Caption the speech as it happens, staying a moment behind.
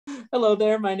Hello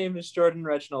there, my name is Jordan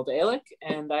Reginald Alick,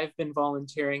 and I've been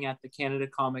volunteering at the Canada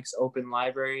Comics Open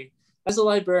Library as a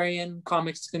librarian,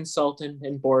 comics consultant,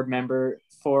 and board member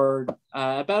for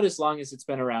about as long as it's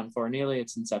been around for. Nearly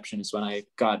its inception is when I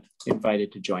got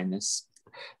invited to join this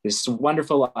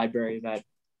wonderful library that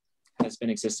has been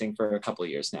existing for a couple of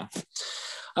years now.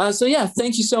 So yeah,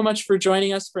 thank you so much for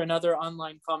joining us for another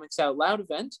online Comics Out Loud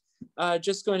event.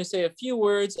 Just going to say a few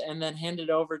words and then hand it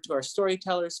over to our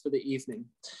storytellers for the evening.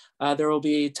 There will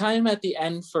be time at the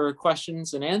end for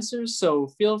questions and answers, so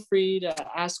feel free to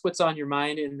ask what's on your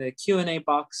mind in the Q&A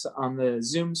box on the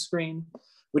Zoom screen,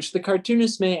 which the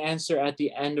cartoonist may answer at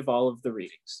the end of all of the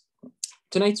readings.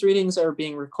 Tonight's readings are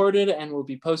being recorded and will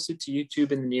be posted to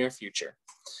YouTube in the near future.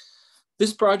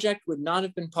 This project would not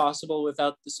have been possible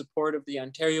without the support of the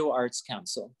Ontario Arts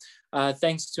Council,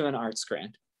 thanks to an arts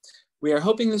grant. We are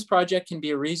hoping this project can be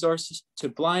a resource to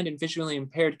blind and visually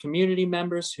impaired community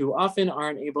members who often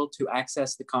aren't able to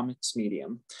access the comics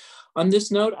medium. On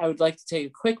this note, I would like to take a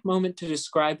quick moment to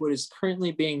describe what is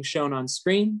currently being shown on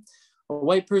screen. A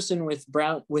white person with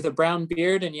a brown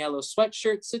beard and yellow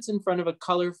sweatshirt sits in front of a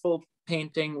colorful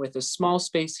painting with a small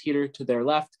space heater to their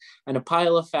left and a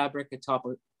pile of fabric atop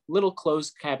a little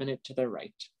closed cabinet to their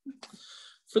right.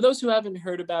 For those who haven't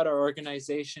heard about our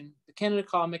organization, the Canada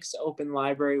Comics Open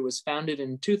Library was founded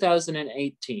in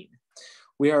 2018.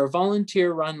 We are a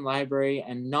volunteer-run library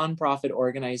and nonprofit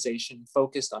organization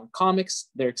focused on comics,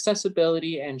 their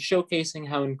accessibility, and showcasing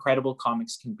how incredible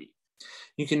comics can be.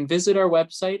 You can visit our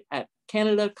website at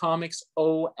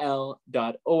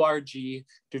canadacomicsol.org to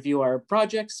view our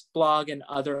projects, blog, and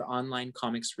other online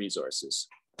comics resources.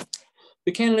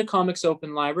 The Canada Comics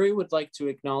Open Library would like to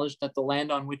acknowledge that the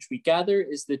land on which we gather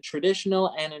is the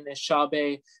traditional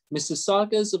Anishinaabe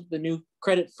Mississaugas of the New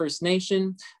Credit First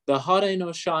Nation, the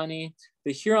Haudenosaunee,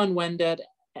 the Huron-Wendat,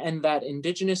 and that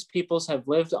Indigenous peoples have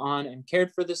lived on and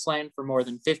cared for this land for more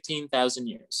than 15,000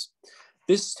 years.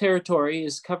 This territory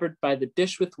is covered by the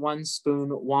Dish with One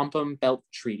Spoon Wampum Belt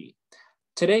Treaty.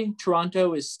 Today,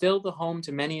 Toronto is still the home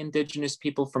to many Indigenous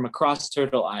people from across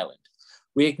Turtle Island.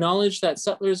 We acknowledge that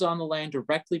settlers on the land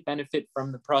directly benefit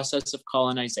from the process of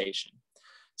colonization.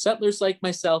 Settlers like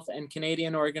myself and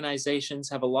Canadian organizations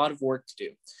have a lot of work to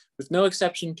do. With no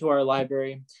exception to our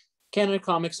library, Canada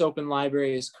Comics Open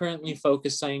Library is currently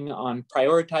focusing on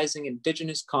prioritizing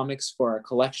Indigenous comics for our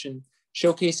collection,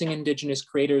 showcasing Indigenous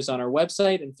creators on our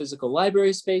website and physical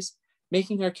library space,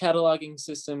 making our cataloging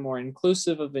system more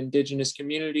inclusive of Indigenous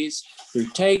communities through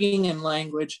tagging and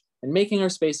language, and making our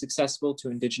space accessible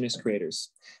to Indigenous creators.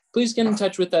 Please get in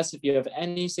touch with us if you have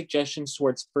any suggestions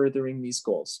towards furthering these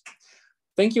goals.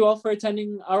 Thank you all for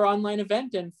attending our online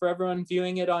event and for everyone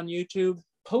viewing it on YouTube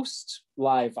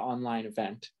post-live online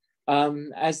event.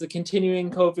 As the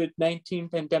continuing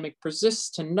COVID-19 pandemic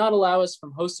persists to not allow us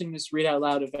from hosting this Read Out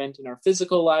Loud event in our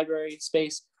physical library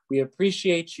space, we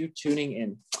appreciate you tuning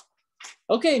in.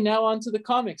 Okay, now on to the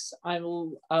comics. I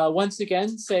will once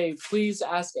again say, please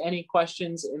ask any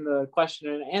questions in the question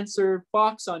and answer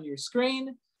box on your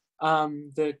screen.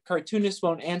 The cartoonist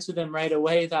won't answer them right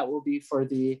away. That will be for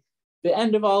the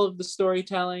end of all of the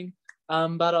storytelling,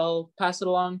 but I'll pass it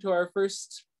along to our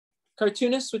first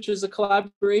cartoonist, which is a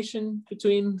collaboration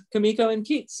between Kimiko and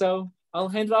Keet. So I'll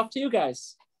hand it off to you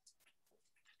guys.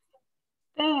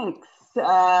 Thanks.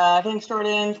 Thanks,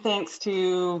 Jordan. Thanks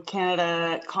to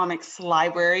Canada Comics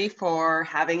Library for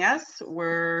having us.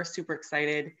 We're super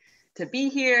excited to be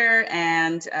here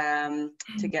and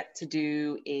to get to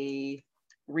do a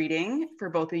reading for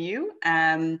both of you,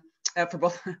 for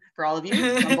all of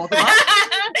you, from both of us.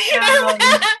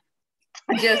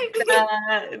 Just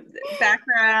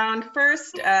background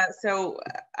first.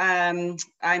 I'm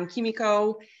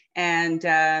Kimiko, and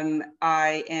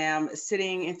I am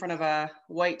sitting in front of a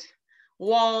white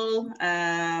wall,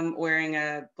 wearing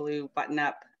a blue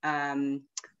button-up,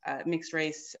 mixed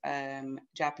race,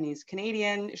 Japanese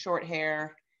Canadian, short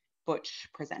hair, butch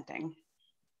presenting.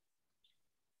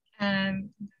 Hi,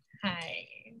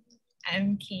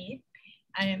 I'm Keet.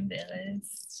 I am the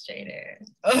illustrator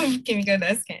of Kimiko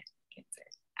Does Cancer.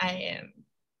 I am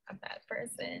a fat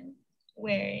person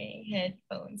wearing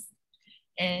headphones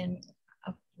and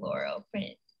a floral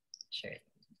print shirt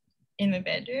in my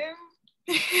bedroom,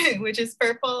 which is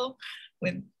purple.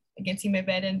 You can see my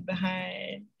bed, and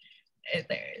behind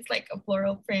there's like a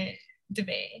floral print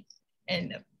duvet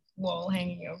and a wall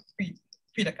hanging of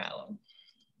Frida Kahlo.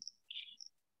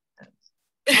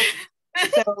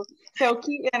 So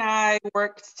Keet and I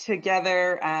worked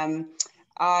together.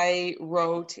 I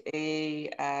wrote a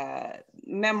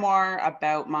memoir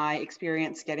about my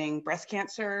experience getting breast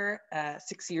cancer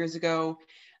 6 years ago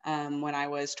when I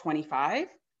was 25.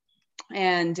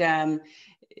 And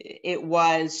it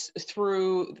was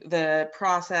through the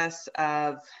process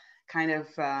of kind of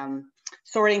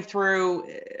sorting through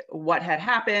what had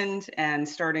happened and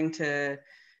starting to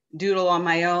doodle on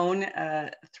my own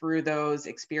through those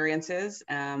experiences,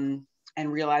 and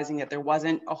realizing that there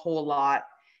wasn't a whole lot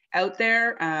out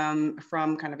there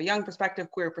from kind of a young perspective,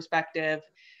 queer perspective,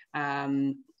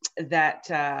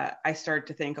 that I started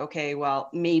to think, okay, well,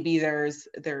 maybe there's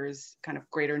kind of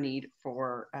greater need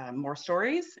for more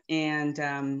stories.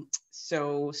 And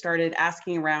so started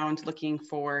asking around, looking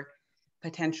for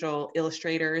potential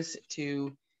illustrators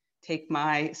to take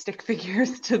my stick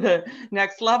figures to the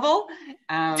next level.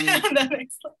 And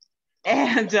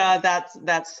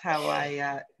that's how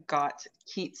I got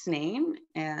Keet's name,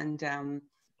 and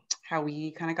how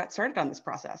we kind of got started on this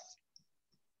process.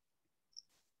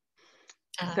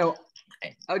 So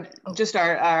just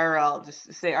I'll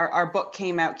just say our book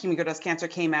came out, Kimiko Does Cancer,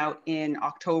 came out in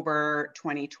October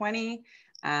 2020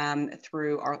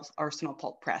 through Arsenal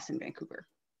Pulp Press in Vancouver.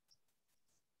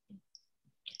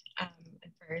 At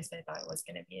first I thought it was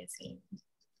going to be a scene,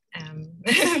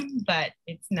 but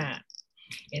it's not.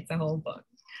 It's a whole book.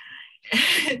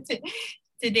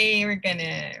 Today we're going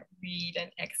to read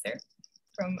an excerpt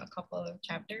from a couple of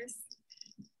chapters.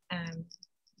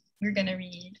 We're going to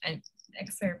read an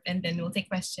excerpt and then we'll take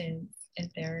questions.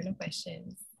 If there are no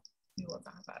questions, we will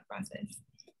talk about the process.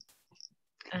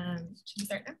 Should we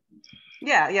start now?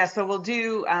 Yeah. So we'll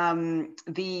do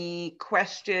the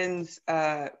questions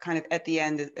kind of at the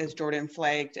end, as Jordan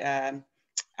flagged,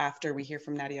 after we hear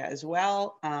from Nadia as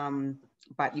well.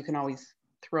 But you can always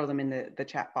throw them in the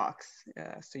chat box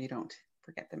so you don't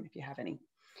forget them if you have any.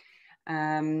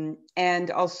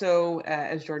 And also,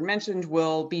 as Jordan mentioned,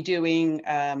 we'll be doing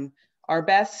our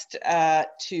best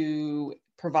to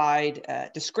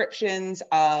provide descriptions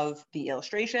of the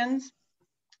illustrations,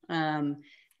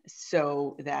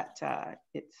 so that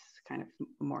it's kind of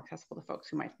more accessible to folks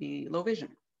who might be low vision.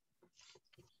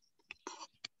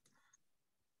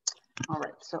 All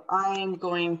right, so I'm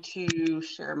going to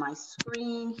share my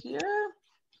screen here.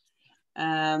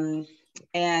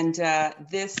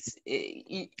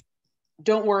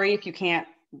 Don't worry if you can't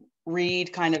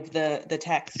read kind of the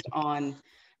text on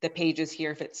the pages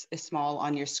here, if it's small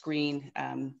on your screen.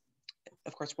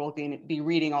 Of course, we'll be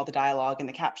reading all the dialogue and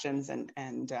the captions,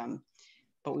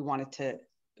 but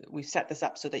we've set this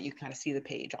up so that you kind of see the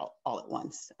page all at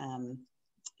once,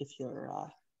 if you're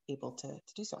able to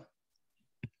do so.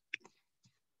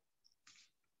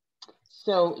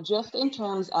 So just in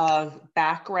terms of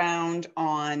background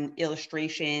on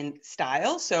illustration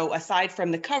style, so aside from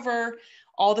the cover,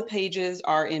 all the pages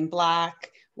are in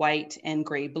black, white, and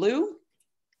gray blue.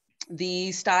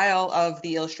 The style of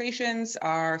the illustrations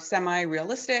are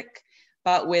semi-realistic,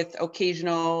 but with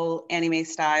occasional anime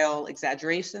style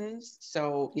exaggerations.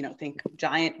 So, think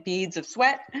giant beads of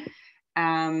sweat.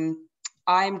 I'm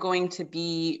going to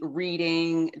be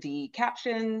reading the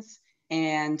captions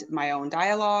and my own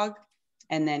dialogue.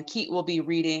 And then Keet will be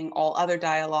reading all other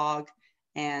dialogue,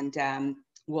 and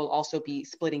we'll also be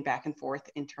splitting back and forth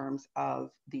in terms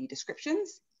of the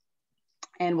descriptions.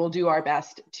 And we'll do our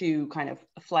best to kind of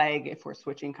flag if we're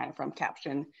switching kind of from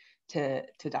caption to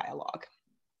dialogue.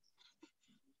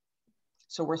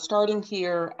 So we're starting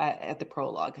here at the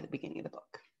prologue at the beginning of the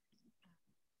book.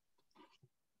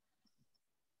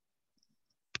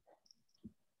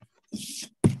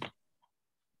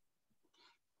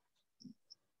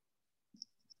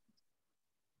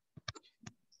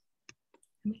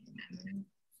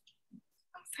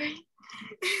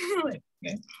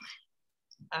 Okay.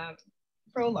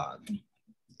 Prologue.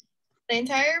 The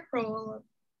entire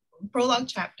prologue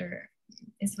chapter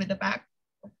is with the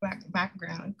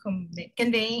background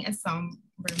conveying a somber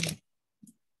mood.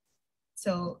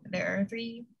 So there are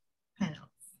 3 panels.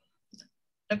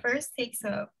 The first takes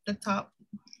up the top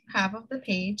half of the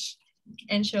page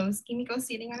and shows Kimiko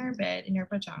sitting on her bed in her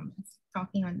pajamas,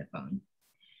 talking on the phone.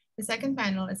 The second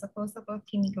panel is a close-up of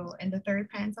Kimiko, and the third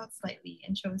pans out slightly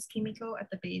and shows Kimiko at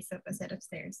the base of a set of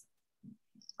stairs.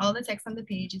 All the text on the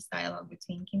page is dialogue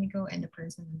between Kimiko and the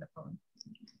person on the phone.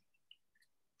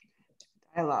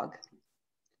 Dialogue.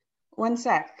 One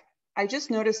sec. I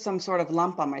just noticed some sort of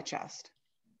lump on my chest.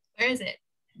 Where is it?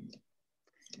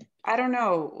 I don't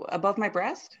know. Above my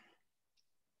breast?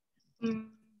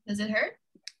 Does it hurt?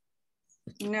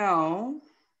 No.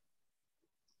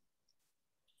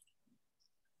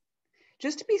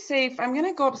 Just to be safe, I'm going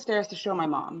to go upstairs to show my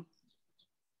mom.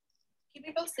 Keep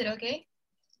me posted, okay?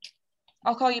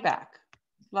 I'll call you back.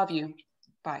 Love you.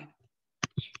 Bye.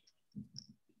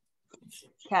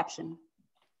 Caption.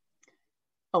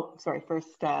 Oh, sorry, first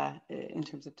in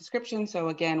terms of description. So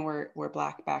again, we're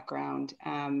Black background.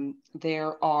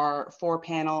 There are 4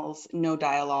 panels, no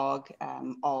dialogue,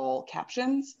 all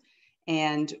captions.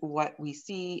 And what we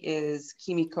see is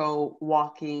Kimiko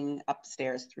walking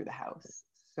upstairs through the house.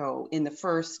 So in the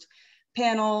first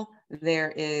panel,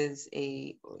 there is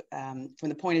a, from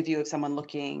the point of view of someone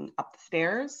looking up the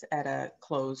stairs at a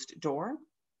closed door.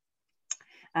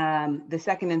 The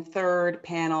second and third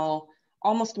panel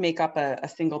almost make up a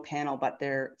single panel, but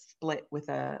they're split with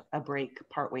a break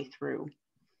partway through.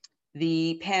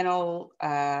 The panel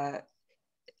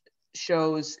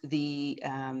shows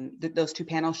those 2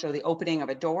 panels show the opening of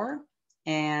a door,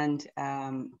 and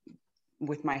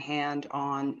with my hand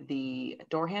on the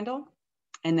door handle.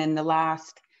 And then the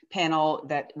last panel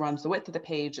that runs the width of the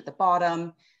page at the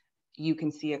bottom, you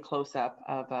can see a close-up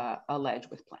of a ledge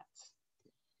with plants.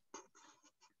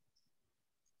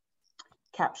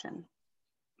 Caption.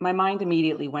 My mind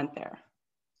immediately went there.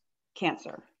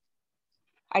 Cancer.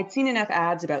 I'd seen enough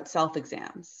ads about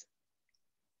self-exams.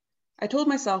 I told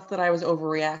myself that I was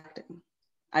overreacting.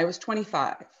 I was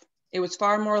 25. It was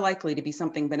far more likely to be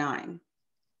something benign.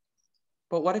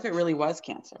 But what if it really was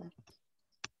cancer?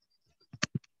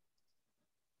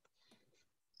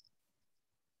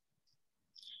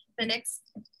 The next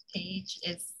page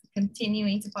is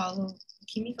continuing to follow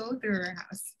Kimiko through her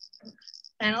house.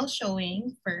 Panel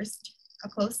showing first, a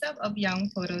close-up of young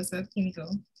photos of Kimiko.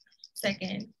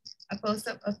 Second, a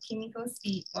close-up of Kimiko's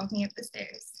feet walking up the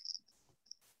stairs.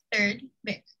 Third,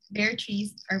 bare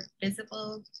trees are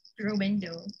visible through a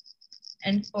window.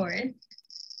 And fourth,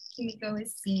 Kimiko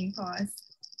is seen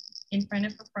paused in front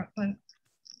of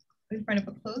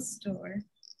a closed door,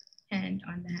 hand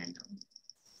on the handle.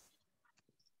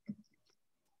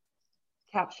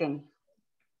 Caption.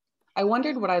 I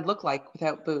wondered what I'd look like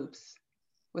without boobs,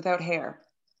 without hair.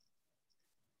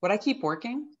 Would I keep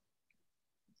working?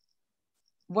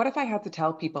 What if I had to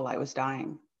tell people I was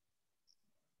dying?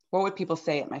 What would people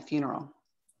say at my funeral?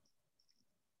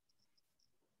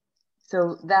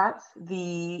 So that's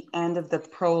the end of the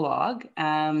prologue.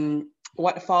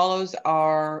 What follows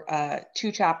are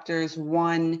 2 chapters,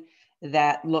 one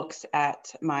that looks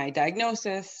at my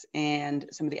diagnosis and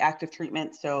some of the active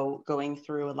treatment. So going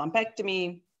through a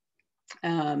lumpectomy,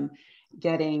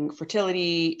 getting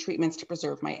fertility treatments to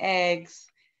preserve my eggs,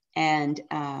 and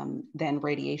then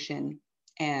radiation,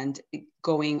 and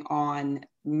going on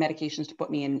medications to put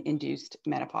me in induced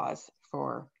menopause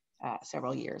for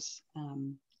several years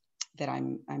that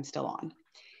I'm still on.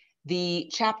 The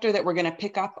chapter that we're going to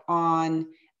pick up on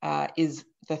is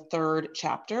the 3rd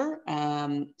chapter.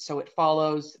 So it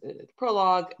follows the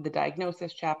prologue, the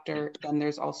diagnosis chapter. Then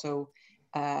there's also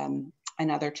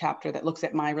another chapter that looks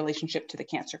at my relationship to the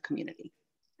cancer community.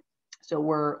 So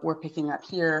we're picking up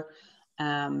here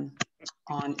on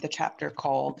the chapter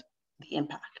called The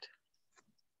Impact.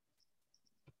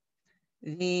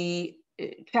 The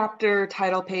chapter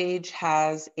title page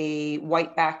has a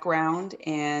white background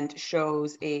and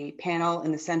shows a panel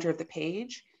in the center of the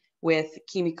page with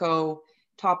Kimiko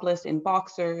topless in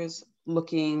boxers,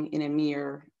 looking in a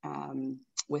mirror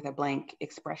with a blank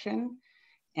expression.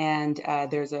 And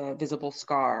there's a visible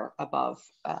scar above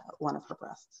one of her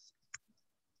breasts.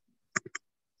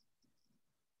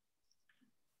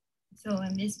 So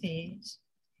on this page,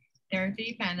 there are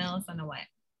 3 panels on a white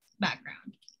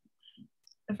background.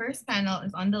 The first panel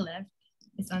is on the left,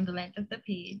 it's on the length of the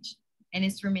page, and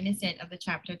is reminiscent of the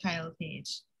chapter title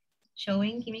page,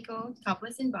 showing Kimiko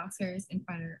topless in boxers in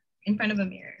front of a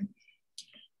mirror,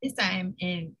 this time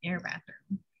in her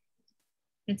bathroom.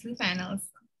 The 2 panels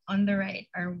on the right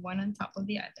are one on top of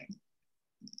the other.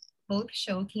 Both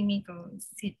show Kimiko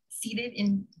seated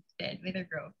in bed with her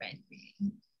girlfriend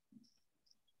reading.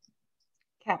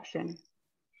 Caption.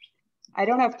 I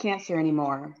don't have cancer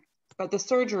anymore, but the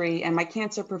surgery and my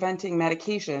cancer preventing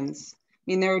medications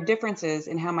mean there are differences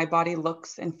in how my body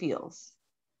looks and feels.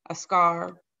 A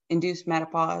scar, induced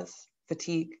menopause,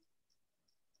 fatigue.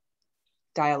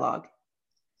 Dialogue.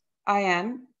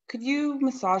 Ayan, could you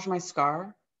massage my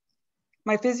scar?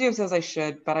 My physio says I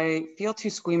should, but I feel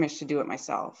too squeamish to do it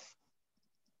myself.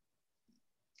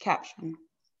 Caption.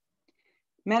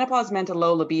 Menopause meant a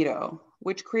low libido,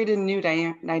 which created a new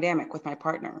dynamic with my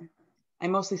partner. I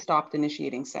mostly stopped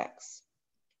initiating sex.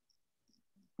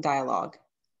 Dialogue.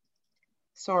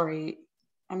 Sorry,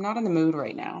 I'm not in the mood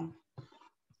right now.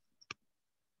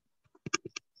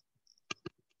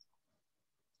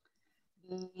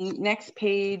 The next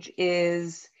page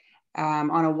is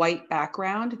on a white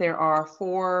background. There are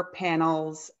 4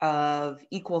 panels of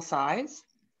equal size,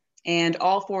 and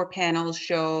all 4 panels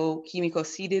show Kimiko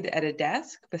seated at a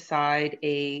desk beside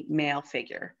a male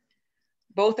figure.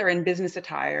 Both are in business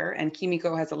attire and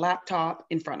Kimiko has a laptop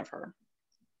in front of her.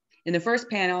 In the first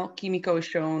panel, Kimiko is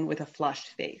shown with a flushed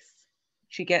face.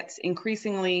 She gets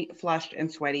increasingly flushed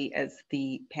and sweaty as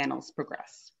the panels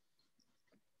progress.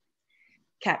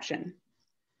 Caption: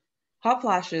 hot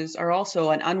flashes are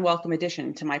also an unwelcome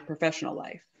addition to my professional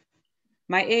life.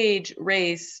 My age,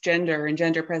 race, gender, and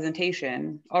gender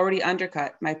presentation already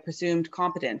undercut my presumed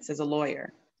competence as a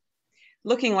lawyer.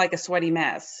 Looking like a sweaty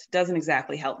mess doesn't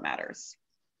exactly help matters.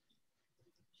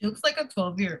 She looks like a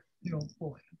 12-year-old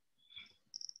boy.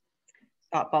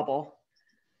 Thought Bubble.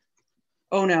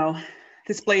 Oh no,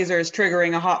 this blazer is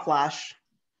triggering a hot flash.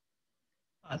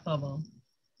 Thought Bubble.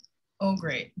 Oh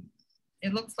great.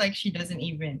 It looks like she doesn't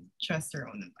even trust her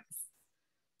own advice.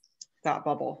 Thought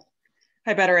Bubble.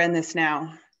 I better end this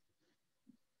now.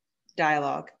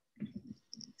 Dialogue.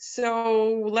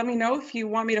 So let me know if you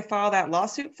want me to file that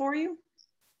lawsuit for you.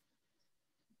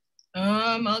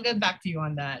 I'll get back to you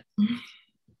on that.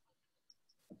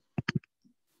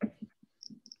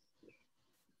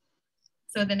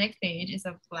 So the next page is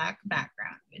a black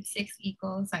background with 6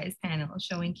 equal size panels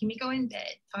showing Kimiko in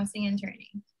bed, tossing and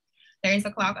turning. There is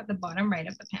a clock at the bottom right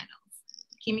of the panels.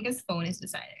 Kimiko's phone is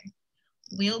beside her.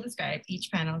 We'll describe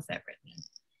each panel separately.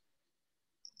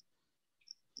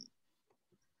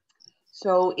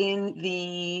 So in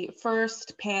the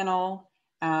first panel,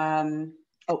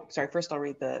 first I'll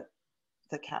read the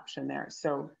caption there.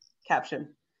 So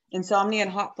caption: insomnia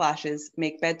and hot flashes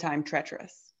make bedtime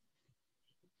treacherous.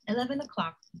 11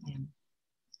 o'clock p.m.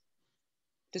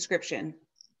 Description: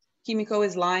 Kimiko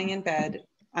is lying in bed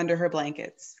under her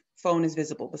blankets. Phone is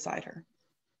visible beside her.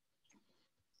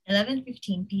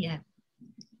 11:15 p.m.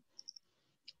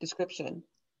 Description: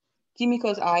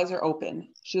 Kimiko's eyes are open.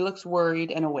 She looks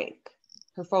worried and awake.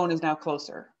 Her phone is now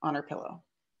closer on her pillow.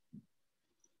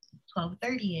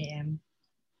 12:30 a.m.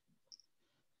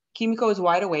 Kimiko is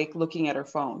wide awake looking at her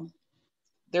phone.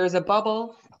 There is a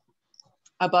bubble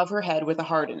above her head with a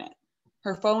heart in it.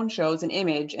 Her phone shows an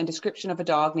image and description of a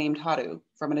dog named Haru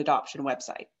from an adoption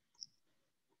website.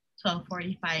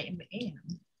 12:45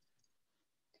 a.m.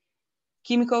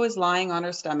 Kimiko is lying on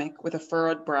her stomach with a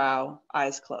furrowed brow,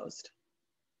 eyes closed.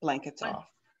 Blankets off.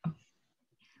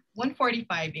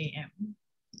 1:45 a.m.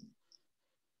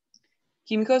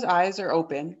 Kimiko's eyes are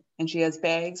open and she has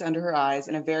bags under her eyes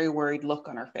and a very worried look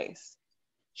on her face.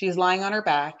 She is lying on her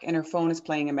back and her phone is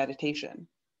playing a meditation.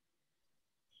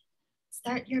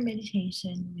 Start your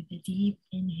meditation with a deep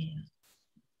inhale.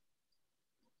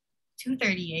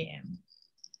 2:30 a.m.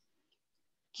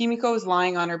 Kimiko is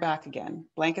lying on her back again,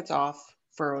 blankets off,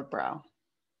 furrowed brow.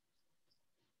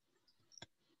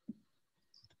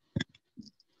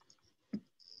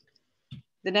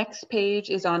 The next page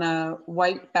is on a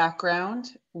white background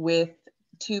with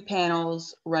 2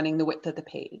 panels running the width of the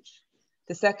page.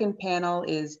 The second panel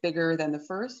is bigger than the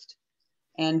first,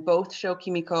 and both show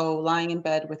Kimiko lying in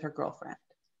bed with her girlfriend.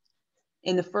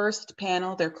 In the first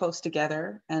panel, they're close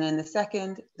together, and in the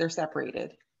second, they're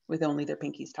separated with only their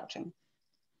pinkies touching.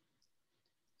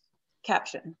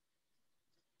 Caption: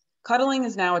 cuddling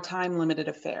is now a time-limited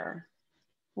affair,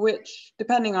 which,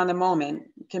 depending on the moment,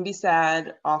 can be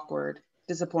sad, awkward,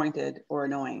 disappointed, or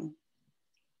annoying.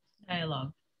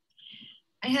 Dialogue: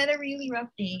 I had a really rough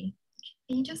day.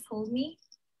 Can you just hold me?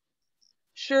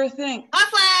 Sure thing. Hot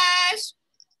flash!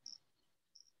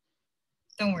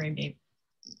 Don't worry, babe.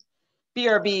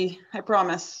 BRB, I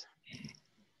promise.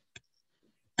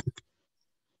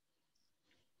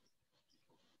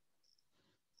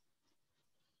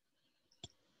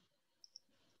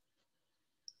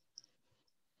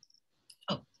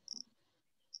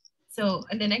 So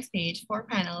on the next page, 4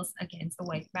 panels against a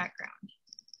white background.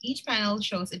 Each panel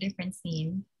shows a different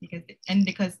scene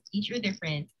because each are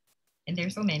different and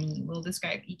there's so many, we'll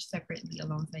describe each separately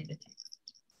alongside the text.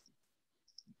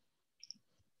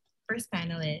 First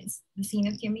panel is the scene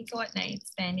of Kimiko at night,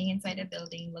 standing inside a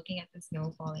building, looking at the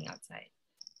snow falling outside.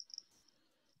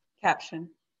 Caption: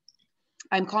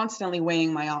 I'm constantly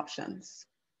weighing my options.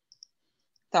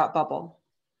 Thought bubble: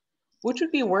 which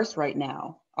would be worse right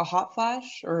now, a hot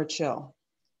flash or a chill?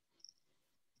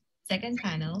 Second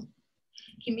panel,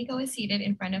 Kimiko is seated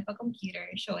in front of a computer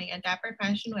showing a dapper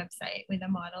fashion website with a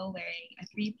model wearing a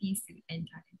 3-piece suit and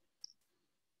tie.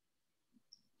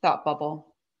 Thought bubble: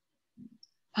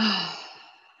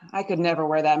 I could never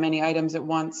wear that many items at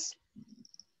once.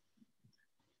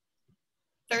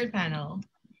 Third panel,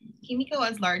 Kimiko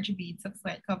has large beads of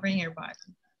sweat covering her body.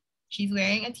 She's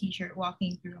wearing a t-shirt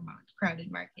walking through a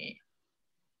crowded market.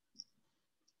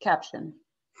 Caption: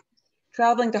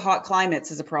 traveling to hot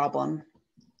climates is a problem.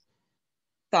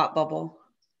 Thought bubble: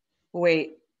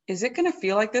 wait, is it gonna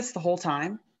feel like this the whole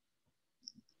time?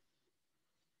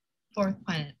 Fourth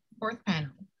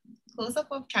panel. Close-up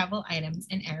of travel items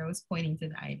and arrows pointing to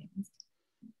the items.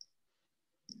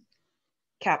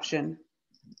 Caption.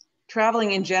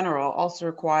 Traveling in general also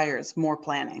requires more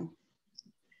planning.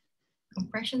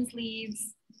 Compression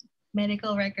sleeves,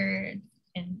 medical records,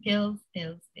 and pills.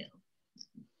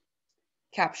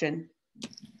 Caption.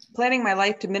 Planning my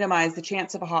life to minimize the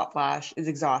chance of a hot flash is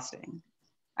exhausting.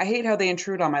 I hate how they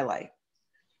intrude on my life.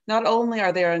 Not only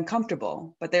are they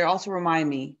uncomfortable, but they also remind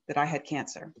me that I had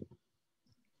cancer.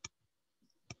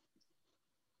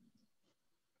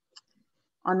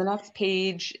 On the next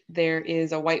page, there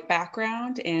is a white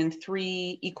background and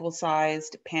 3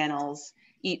 equal-sized panels,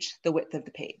 each the width of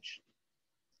the page.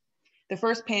 The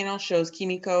first panel shows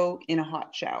Kimiko in a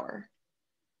hot shower.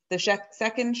 The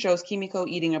second shows Kimiko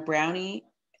eating a brownie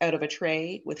out of a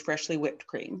tray with freshly whipped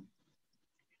cream.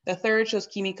 The third shows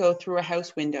Kimiko through a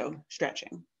house window,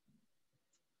 stretching.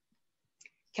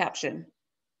 Caption.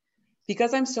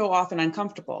 Because I'm so often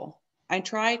uncomfortable, I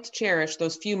try to cherish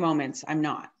those few moments I'm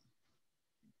not.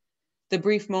 The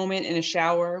brief moment in a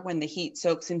shower when the heat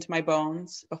soaks into my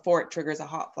bones before it triggers a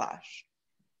hot flash.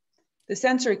 The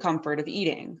sensory comfort of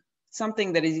eating,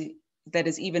 something that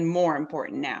is even more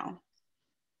important now.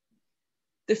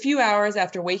 The few hours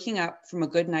after waking up from a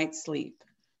good night's sleep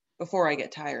before I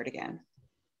get tired again.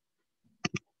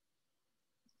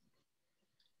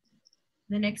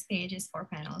 The next page is 4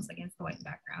 panels against the white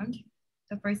background.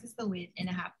 The first is the width and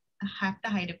half the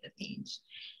height of the page.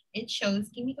 It shows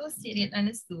Kimiko seated on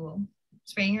a stool,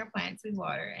 spraying her plants with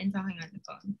water and talking on the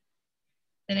phone.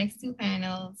 The next 2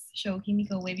 panels show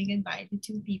Kimiko waving goodbye to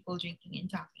 2 people drinking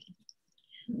and talking.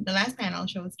 The last panel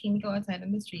shows Kimiko outside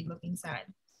on the street looking sad.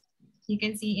 You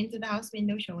can see into the house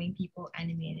window showing people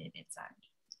animated inside.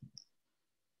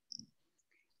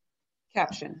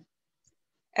 Caption.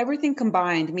 Everything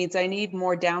combined means I need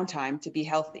more downtime to be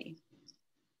healthy.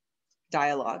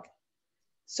 Dialogue.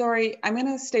 Sorry, I'm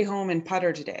gonna stay home and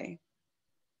putter today.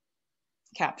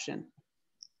 Caption.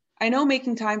 I know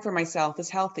making time for myself is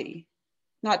healthy,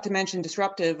 not to mention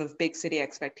disruptive of big city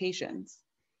expectations,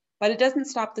 but it doesn't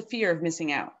stop the fear of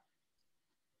missing out.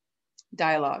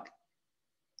 Dialogue.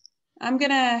 I'm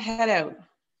gonna head out.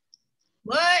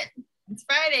 What? It's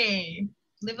Friday.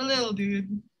 Live a little,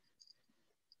 dude.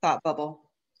 Thought bubble.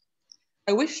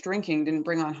 I wish drinking didn't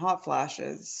bring on hot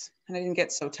flashes and I didn't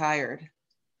get so tired.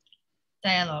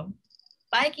 Dialogue.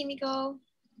 Bye, Kimiko.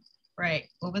 Right,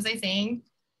 what was I saying?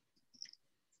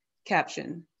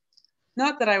 Caption.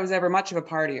 Not that I was ever much of a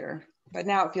partier, but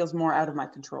now it feels more out of my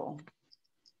control.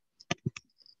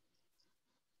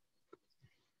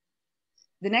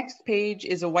 The next page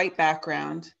is a white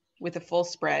background with a full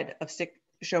spread of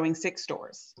showing 6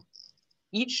 stores.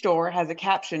 Each store has a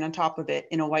caption on top of it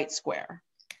in a white square.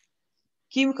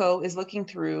 Kimiko is looking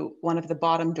through one of the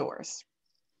bottom doors.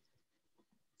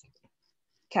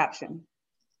 Caption.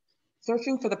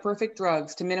 Searching for the perfect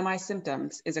drugs to minimize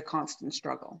symptoms is a constant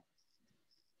struggle.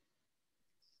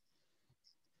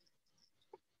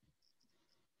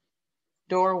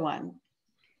 Door 1.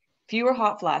 Fewer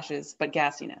hot flashes, but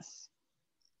gassiness.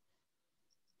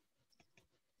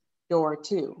 Door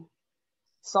 2.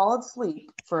 Solid sleep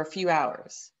for a few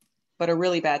hours, but a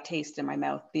really bad taste in my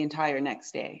mouth the entire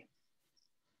next day.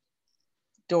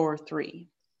 Door 3.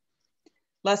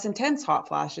 Less intense hot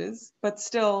flashes, but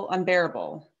still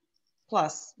unbearable,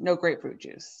 plus no grapefruit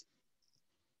juice.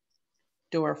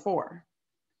 Door 4.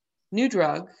 New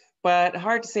drug, but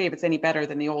hard to say if it's any better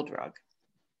than the old drug.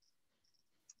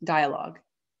 Dialogue.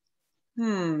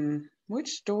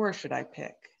 Which door should I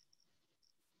pick?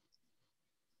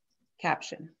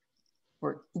 Caption.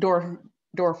 Or door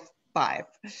 5.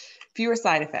 Fewer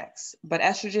side effects, but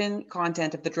estrogen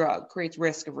content of the drug creates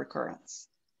risk of recurrence.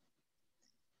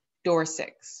 Door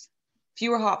 6.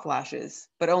 Fewer hot flashes,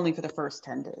 but only for the first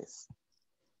 10 days.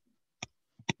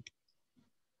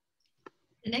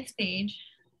 The next page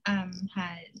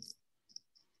has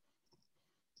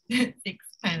 6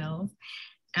 panels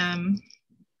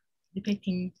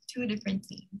depicting 2 different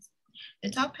scenes.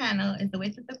 The top panel is the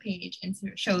width of the page and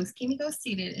shows Kimiko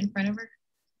seated in front of her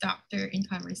doctor in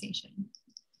conversation.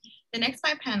 The next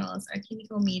 5 panels are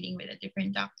Kimiko meeting with a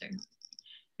different doctor.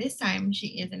 This time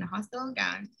she is in a hospital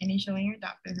gown and is showing her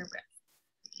doctor her breast.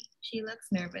 She looks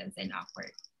nervous and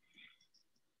awkward.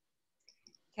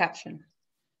 Caption.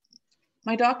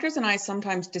 My doctors and I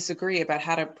sometimes disagree about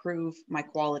how to improve my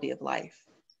quality of life.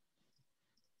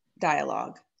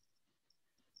 Dialogue.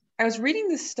 I was reading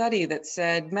this study that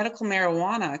said medical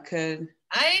marijuana could...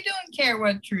 I don't care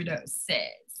what Trudeau says.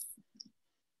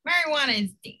 Marijuana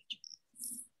is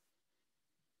dangerous.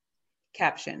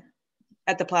 Caption.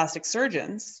 At the plastic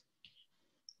surgeons.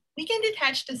 We can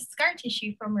detach the scar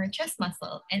tissue from your chest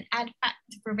muscle and add fat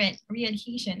to prevent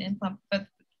readhesion and plump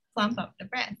up the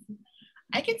breast.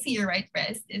 I can see your right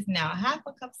breast is now half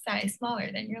a cup size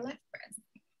smaller than your left breast.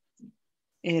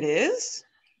 It is?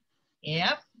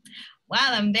 Yep.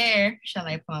 While I'm there, shall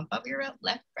I plump up your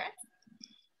left breast?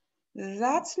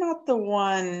 That's not the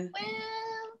one.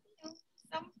 Well,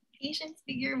 some patients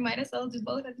figure might as well do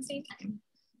both at the same time.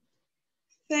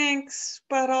 Thanks,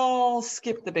 but I'll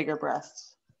skip the bigger breasts.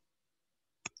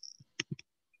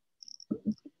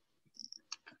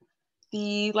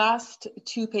 The last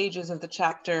 2 pages of the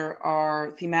chapter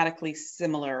are thematically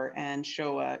similar and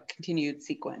show a continued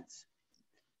sequence.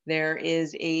 There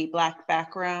is a black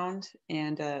background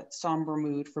and a somber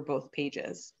mood for both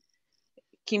pages.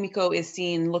 Kimiko is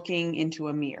seen looking into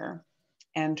a mirror,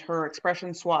 and her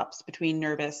expression swaps between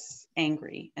nervous,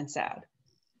 angry, and sad.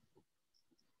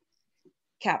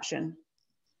 Caption: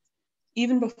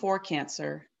 even before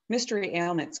cancer, mystery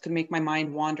ailments could make my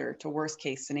mind wander to worst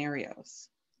case scenarios.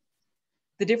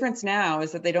 The difference now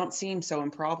is that they don't seem so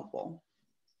improbable.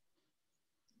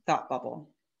 Thought bubble.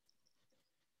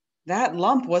 That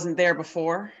lump wasn't there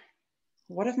before.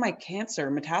 What if my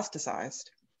cancer metastasized?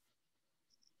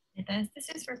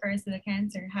 Metastasis refers to the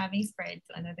cancer having spread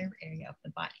to another area of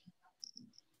the body.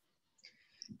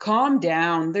 Calm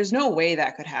down. There's no way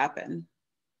that could happen.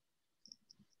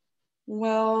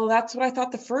 Well, that's what I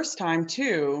thought the first time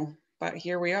too, but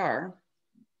here we are.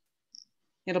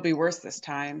 It'll be worse this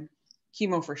time.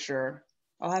 Chemo for sure.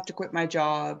 I'll have to quit my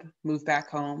job, move back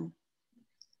home.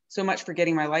 So much for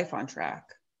getting my life on track.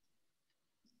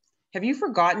 Have you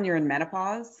forgotten you're in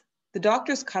menopause? The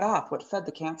doctors cut off what fed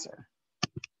the cancer.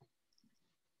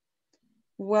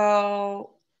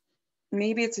 Well,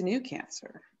 maybe it's a new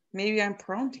cancer. Maybe I'm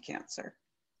prone to cancer.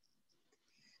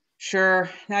 Sure,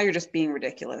 now you're just being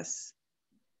ridiculous.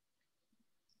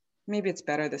 Maybe it's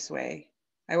better this way.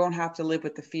 I won't have to live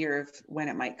with the fear of when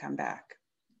it might come back.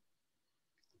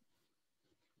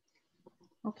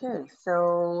 Okay,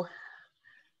 so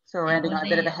we're ending on a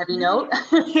bit of a heavy note.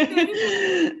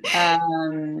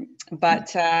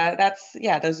 But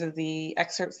those are the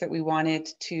excerpts that we wanted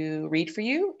to read for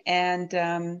you. And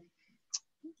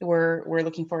we're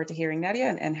looking forward to hearing Nadia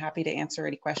and happy to answer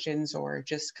any questions or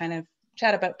just kind of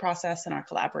chat about process and our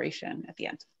collaboration at the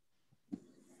end.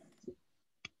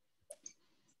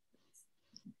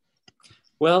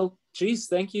 Well, geez,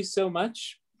 thank you so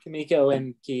much, Kimiko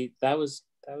and Keet. That was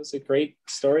a great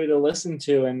story to listen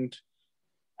to, and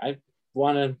I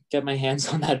want to get my hands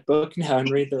on that book now and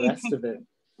read the rest of it.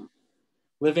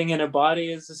 Living in a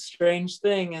body is a strange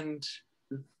thing, and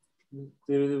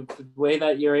the way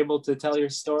that you're able to tell your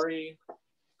story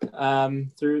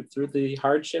through the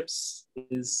hardships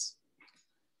is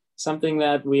something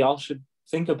that we all should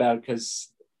think about,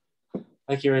 because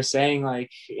like you were saying,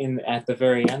 like at the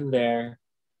very end there,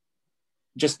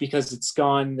 just because it's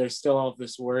gone, there's still all of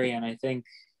this worry. And I think,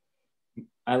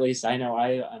 at least I know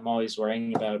I'm always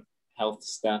worrying about health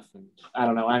stuff, and I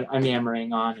don't know, I'm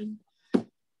yammering on, and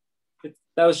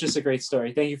that was just a great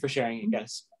story. Thank you for sharing it,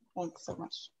 guys. Thanks so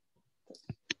much.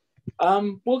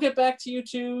 We'll get back to you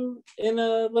two in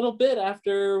a little bit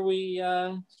after we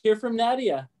hear from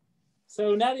Nadia.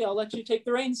 So Nadia, I'll let you take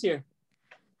the reins here.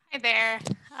 Hi there.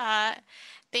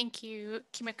 Thank you,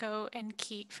 Kimiko and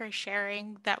Keet, for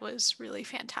sharing. That was really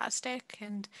fantastic.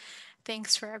 And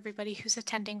thanks for everybody who's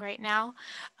attending right now.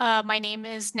 My name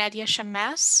is Nadia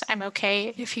Shammas. I'm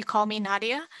okay if you call me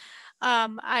Nadia.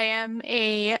 I am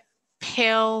a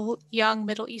pale, young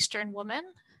Middle Eastern woman.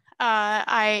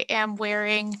 I am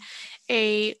wearing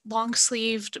a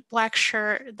long-sleeved black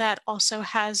shirt that also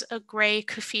has a gray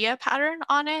kufiya pattern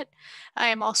on it. I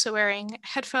am also wearing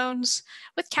headphones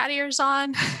with cat ears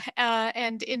on,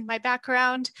 and in my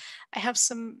background, I have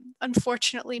some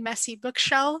unfortunately messy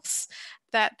bookshelves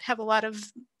that have a lot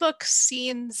of books,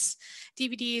 scenes,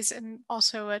 DVDs, and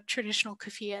also a traditional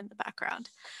kufiya in the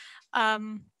background.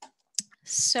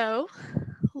 So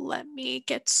let me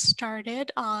get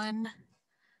started on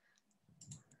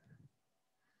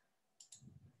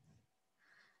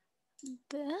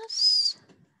this.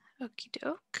 Okie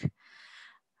doke.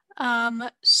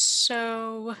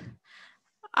 So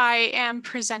I am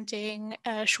presenting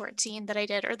a short zine that I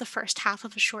did, or the first half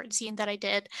of a short zine that I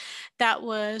did, that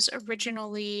was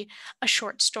originally a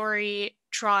short story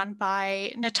drawn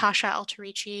by Natasha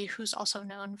Alterici, who's also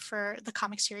known for the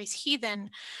comic series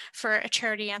Heathen, for a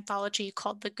charity anthology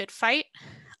called The Good Fight.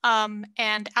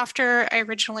 And after I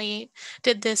originally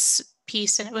did this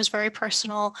piece, and it was very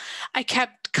personal, I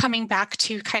kept coming back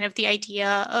to kind of the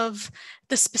idea of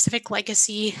the specific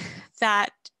legacy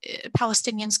that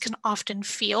Palestinians can often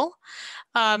feel,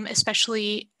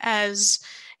 especially as,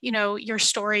 your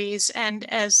stories and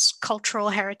as cultural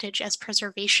heritage as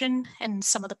preservation and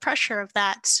some of the pressure of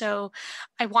that. So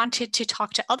I wanted to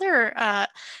talk to other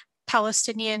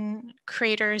Palestinian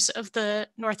creators of the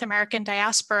North American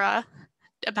diaspora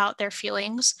about their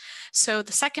feelings. So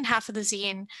the second half of the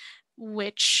zine,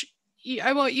 which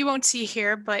you won't see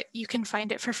here, but you can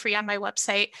find it for free on my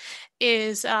website,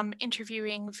 is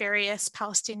interviewing various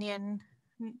Palestinian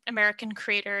American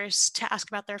creators to ask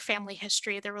about their family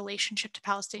history, their relationship to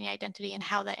Palestinian identity, and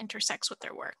how that intersects with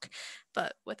their work.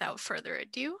 But without further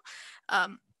ado,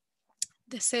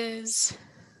 this is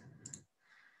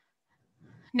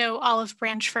No Olive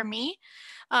Branch for Me.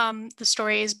 The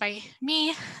story is by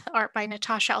me, art by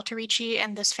Natasha Alterici,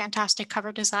 and this fantastic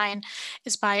cover design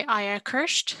is by Aya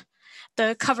Kirscht.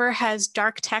 The cover has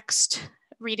dark text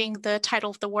reading the title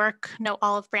of the work, No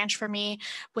Olive Branch for Me,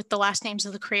 with the last names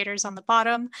of the creators on the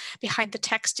bottom. Behind the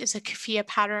text is a keffiyeh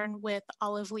pattern with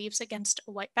olive leaves against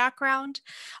a white background.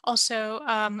 Also,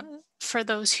 for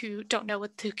those who don't know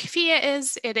what the keffiyeh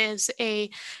is, it is a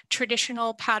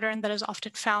traditional pattern that is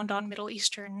often found on Middle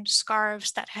Eastern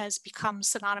scarves that has become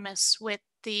synonymous with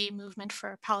the movement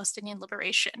for Palestinian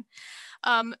liberation.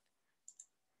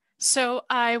 So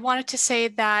I wanted to say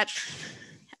that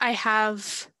I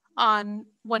have on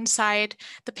one side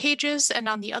the pages and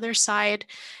on the other side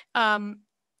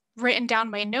written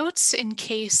down my notes in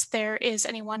case there is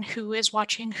anyone who is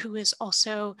watching who is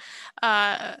also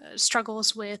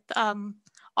struggles with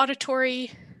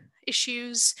auditory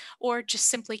issues or just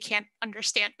simply can't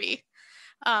understand me.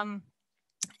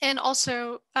 And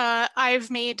also, I've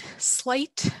made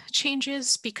slight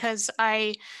changes because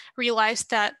I realized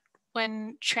that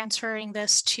when transferring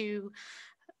this to,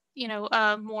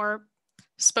 a more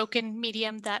spoken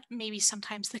medium, that maybe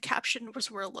sometimes the captions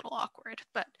were a little awkward,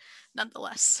 but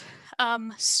nonetheless.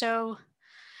 So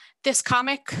this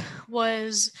comic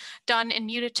was done in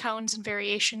muted tones and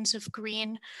variations of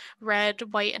green,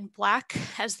 red, white, and black,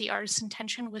 as the artist's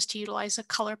intention was to utilize a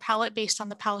color palette based on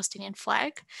the Palestinian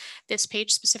flag. This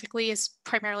page specifically is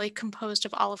primarily composed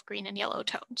of olive green and yellow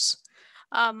tones.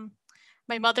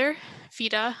 My mother,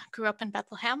 Vida, grew up in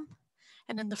Bethlehem.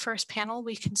 And in the first panel,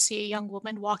 we can see a young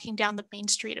woman walking down the main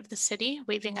street of the city,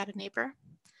 waving at a neighbor.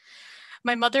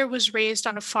 My mother was raised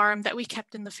on a farm that we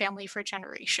kept in the family for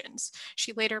generations.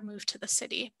 She later moved to the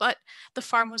city, but the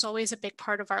farm was always a big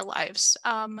part of our lives.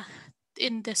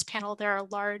 In this panel, there are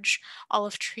large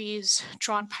olive trees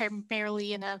drawn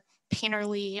primarily in a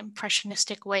painterly,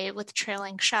 impressionistic way with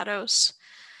trailing shadows.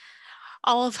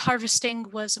 Olive harvesting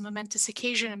was a momentous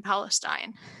occasion in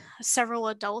Palestine. Several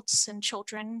adults and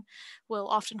children will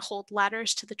often hold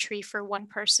ladders to the tree for one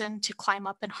person to climb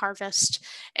up and harvest,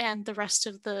 and the rest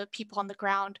of the people on the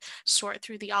ground sort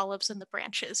through the olives and the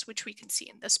branches, which we can see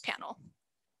in this panel.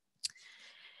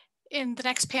 In the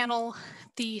next panel,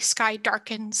 the sky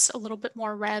darkens a little bit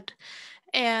more red,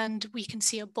 and we can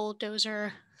see a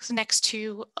bulldozer next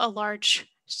to a large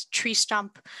tree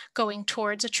stump going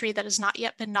towards a tree that has not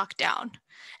yet been knocked down.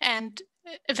 And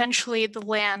eventually the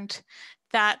land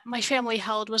that my family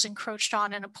held was encroached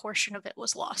on and a portion of it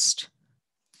was lost.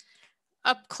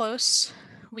 Up close,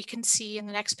 we can see in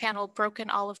the next panel broken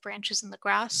olive branches in the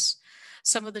grass.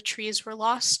 Some of the trees were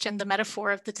lost, and the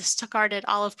metaphor of the discarded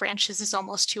olive branches is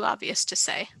almost too obvious to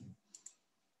say.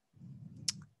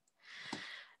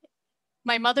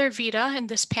 My mother, Vida, in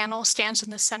this panel stands in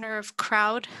the center of a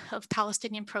crowd of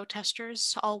Palestinian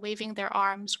protesters, all waving their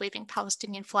arms, waving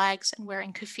Palestinian flags, and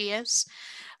wearing keffiyehs.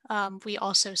 We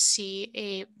also see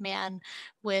a man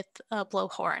with a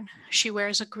blowhorn. She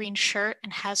wears a green shirt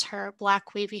and has her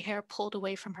black wavy hair pulled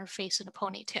away from her face in a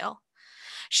ponytail.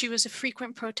 She was a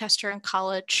frequent protester in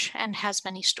college and has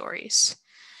many stories.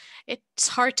 It's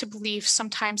hard to believe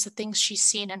sometimes the things she's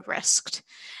seen and risked.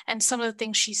 And some of the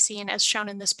things she's seen, as shown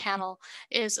in this panel,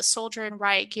 is a soldier in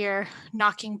riot gear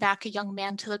knocking back a young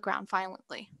man to the ground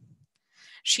violently.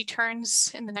 She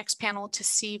turns in the next panel to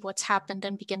see what's happened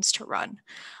and begins to run.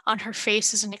 On her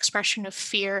face is an expression of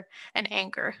fear and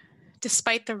anger.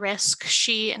 Despite the risk,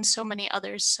 she and so many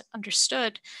others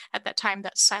understood at that time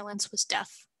that silence was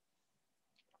death.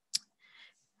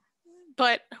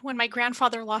 But when my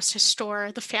grandfather lost his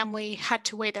store, the family had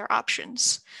to weigh their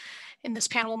options. In this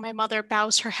panel, my mother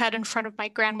bows her head in front of my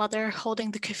grandmother, holding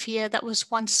the keffiyeh that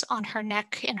was once on her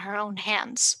neck in her own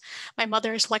hands. My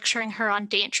mother is lecturing her on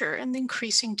danger and the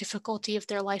increasing difficulty of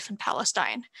their life in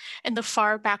Palestine. In the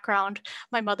far background,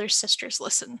 my mother's sisters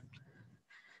listen.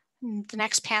 In the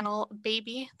next panel, a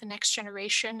baby, the next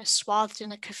generation, is swathed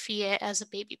in a keffiyeh as a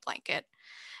baby blanket.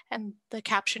 And the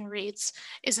caption reads,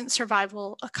 "Isn't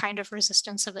survival a kind of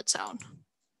resistance of its own?"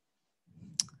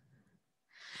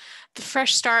 The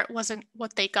fresh start wasn't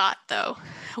what they got, though.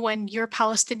 When you're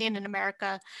Palestinian in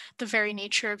America, the very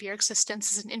nature of your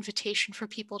existence is an invitation for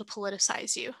people to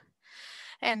politicize you.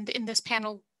 And in this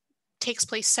panel, takes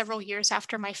place several years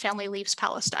after my family leaves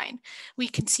Palestine. We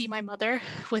can see my mother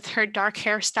with her dark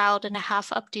hair styled in a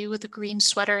half updo with a green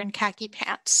sweater and khaki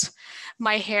pants.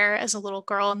 My hair as a little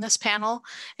girl in this panel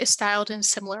is styled in a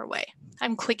similar way.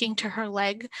 I'm clicking to her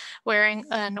leg wearing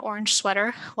an orange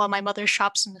sweater while my mother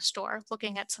shops in the store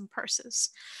looking at some purses.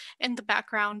 In the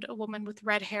background, a woman with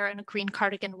red hair and a green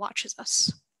cardigan watches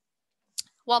us.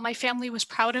 While my family was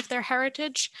proud of their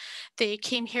heritage, they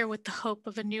came here with the hope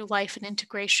of a new life and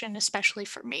integration, especially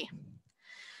for me.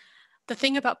 The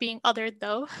thing about being othered,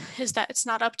 though, is that it's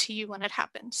not up to you when it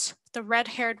happens. The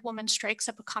red-haired woman strikes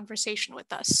up a conversation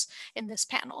with us in this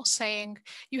panel, saying,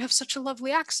 "You have such a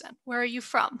lovely accent. Where are you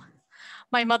from?"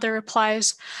 My mother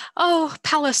replies, "Oh,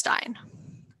 Palestine."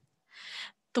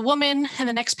 The woman in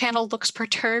the next panel looks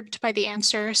perturbed by the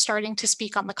answer, starting to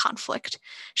speak on the conflict.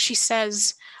 She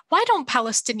says, "Why don't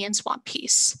Palestinians want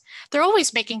peace? They're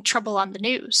always making trouble on the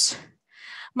news."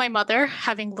 My mother,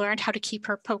 having learned how to keep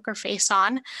her poker face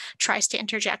on, tries to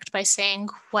interject by saying,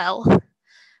 "Well."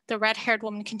 The red-haired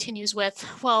woman continues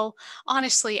with, "Well,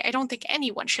 honestly, I don't think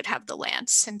anyone should have the land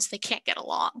since they can't get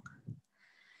along."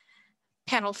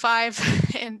 Panel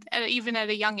 5, and even at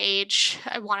a young age,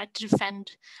 I wanted to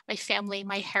defend my family,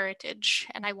 my heritage,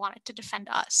 and I wanted to defend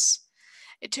us.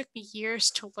 It took me years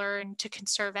to learn to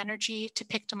conserve energy, to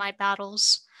pick to my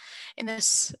battles. In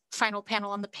this final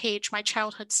panel on the page, my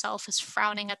childhood self is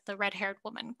frowning at the red-haired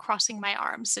woman, crossing my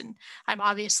arms, and I'm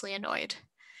obviously annoyed.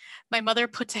 My mother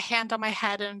puts a hand on my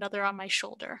head and another on my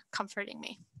shoulder, comforting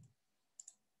me.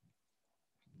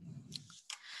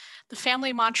 The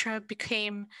family mantra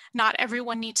became, "Not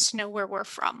everyone needs to know where we're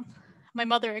from." My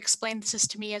mother explained this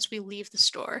to me as we leave the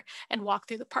store and walk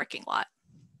through the parking lot.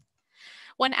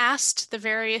 When asked, the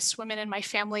various women in my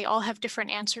family all have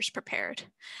different answers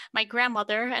prepared. My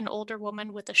grandmother, an older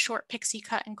woman with a short pixie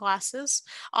cut and glasses,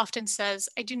 often says,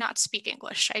 "I do not speak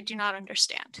English. I do not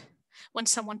understand," when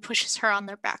someone pushes her on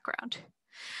their background.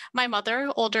 My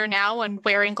mother, older now and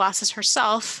wearing glasses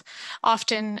herself,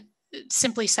 often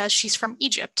simply says she's from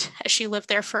Egypt, as she lived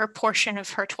there for a portion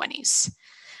of her 20s.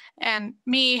 And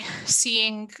me,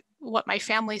 seeing what my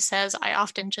family says, I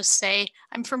often just say,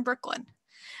 "I'm from Brooklyn."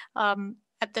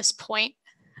 At this point,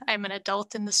 I'm an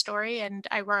adult in the story, and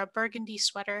I wear a burgundy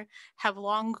sweater, have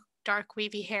long, dark,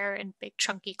 wavy hair, and big,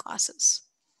 chunky glasses.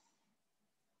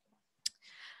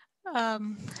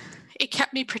 It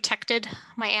kept me protected,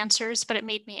 my answers, but it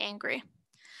made me angry.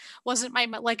 Wasn't my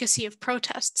legacy of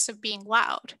protests, of being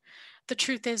loud. The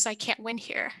truth is, I can't win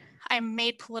here. I am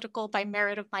made political by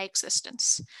merit of my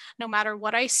existence. No matter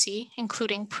what I see,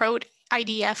 including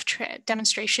pro-IDF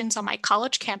demonstrations on my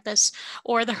college campus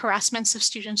or the harassments of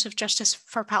Students of Justice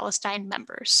for Palestine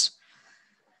members.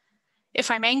 If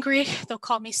I'm angry, they'll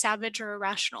call me savage or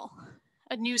irrational.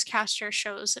 A newscaster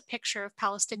shows a picture of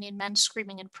Palestinian men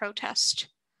screaming in protest.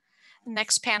 The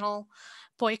next panel,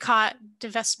 boycott,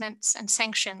 divestments, and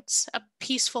sanctions, a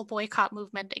peaceful boycott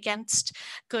movement against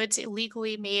goods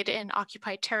illegally made in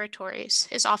occupied territories,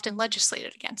 is often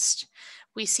legislated against.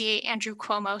 We see Andrew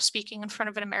Cuomo speaking in front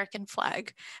of an American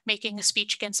flag, making a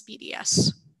speech against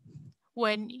BDS.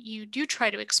 When you do try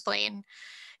to explain,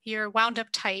 you're wound up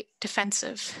tight,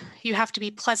 defensive. You have to be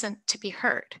pleasant to be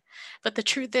heard. But the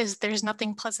truth is, there's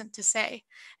nothing pleasant to say,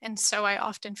 and so I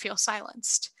often feel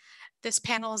silenced. This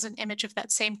panel is an image of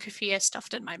that same kufiyeh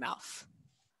stuffed in my mouth.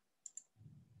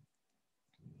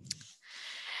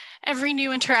 Every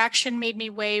new interaction made me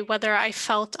weigh whether I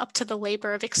felt up to the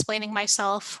labor of explaining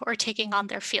myself or taking on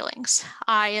their feelings.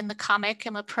 I, in the comic,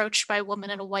 am approached by a woman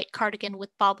in a white cardigan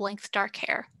with bob-length dark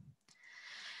hair.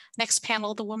 Next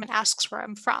panel, the woman asks where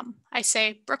I'm from. I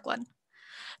say, "Brooklyn."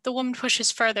 The woman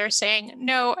pushes further, saying,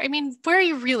 "No, I mean, where are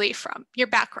you really from? Your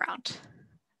background."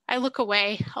 I look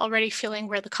away, already feeling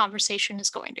where the conversation is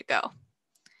going to go.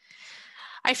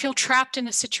 I feel trapped in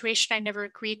a situation I never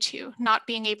agreed to, not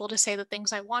being able to say the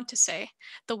things I want to say.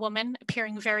 The woman,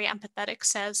 appearing very empathetic,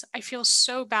 says, "I feel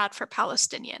so bad for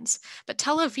Palestinians, but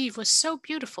Tel Aviv was so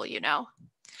beautiful, you know."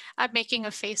 I'm making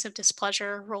a face of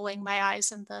displeasure, rolling my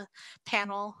eyes in the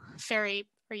panel. Very,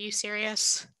 "Are you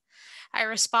serious?" I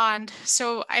respond,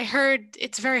 "So I heard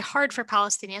it's very hard for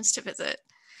Palestinians to visit."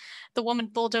 The woman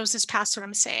bulldozes past what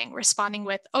I'm saying, responding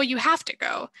with, "Oh, you have to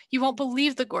go. You won't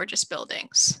believe the gorgeous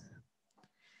buildings."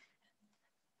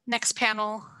 Next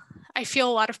panel, I feel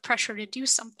a lot of pressure to do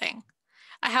something.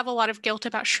 I have a lot of guilt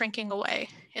about shrinking away.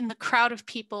 In the crowd of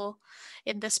people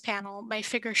in this panel, my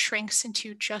figure shrinks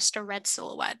into just a red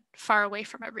silhouette, far away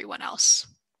from everyone else.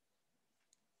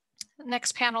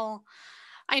 Next panel,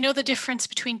 I know the difference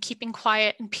between keeping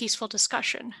quiet and peaceful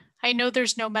discussion. I know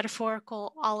there's no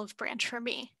metaphorical olive branch for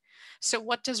me. So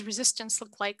what does resistance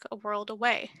look like a world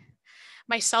away?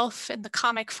 Myself in the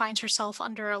comic finds herself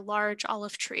under a large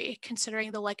olive tree,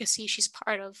 considering the legacy she's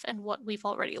part of and what we've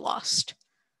already lost.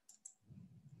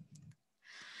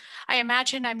 I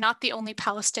imagine I'm not the only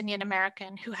Palestinian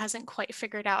American who hasn't quite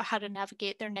figured out how to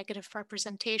navigate their negative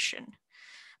representation,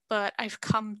 but I've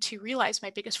come to realize my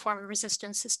biggest form of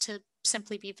resistance is to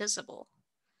simply be visible.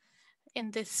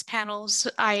 In these panels,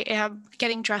 I am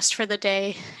getting dressed for the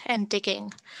day and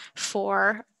digging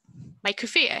for my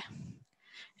kufiyeh.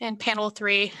 In panel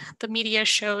 3, the media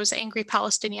shows angry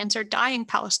Palestinians or dying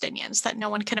Palestinians, that no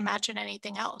one can imagine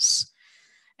anything else.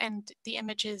 And the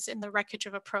images in the wreckage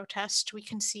of a protest, we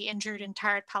can see injured and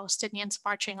tired Palestinians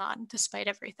marching on despite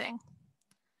everything.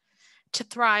 To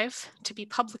thrive, to be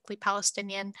publicly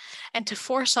Palestinian, and to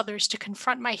force others to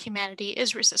confront my humanity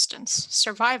is resistance.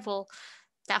 Survival,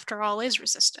 after all, is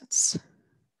resistance.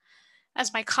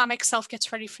 As my comic self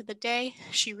gets ready for the day,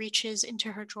 she reaches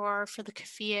into her drawer for the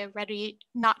keffiyeh, ready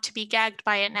not to be gagged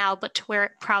by it now, but to wear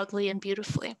it proudly and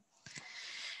beautifully.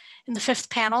 In the 5th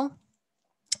panel,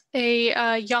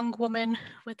 a young woman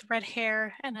with red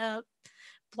hair and a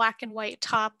black and white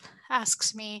top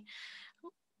asks me,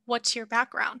 "What's your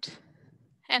background?"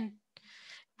 And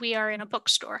we are in a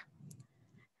bookstore.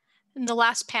 In the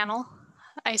last panel,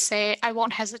 I say, "I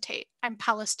won't hesitate. I'm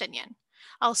Palestinian.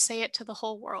 I'll say it to the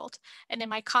whole world." And in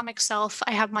my comic self,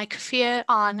 I have my keffiyeh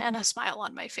on and a smile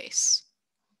on my face.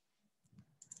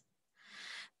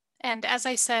 And as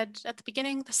I said at the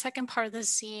beginning, the second part of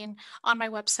this zine on my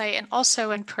website and also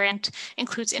in print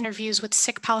includes interviews with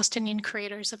sick Palestinian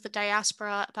creators of the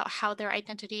diaspora about how their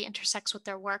identity intersects with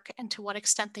their work and to what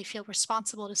extent they feel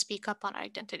responsible to speak up on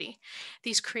identity.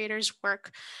 These creators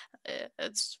work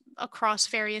across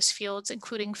various fields,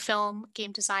 including film,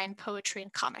 game design, poetry,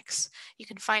 and comics. You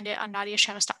can find it on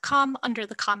nadiashammas.com under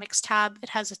the comics tab. It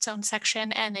has its own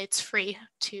section and it's free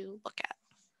to look at.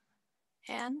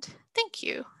 And thank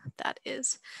you. That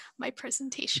is my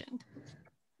presentation.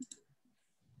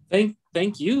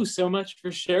 Thank you so much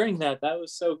for sharing that. That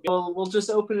was so good. We'll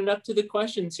just open it up to the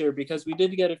questions here because we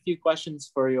did get a few questions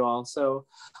for you all. So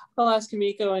I'll ask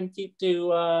Kimiko and Keet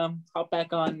to hop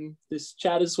back on this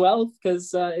chat as well,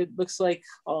 because it looks like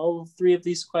all 3 of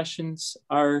these questions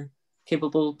are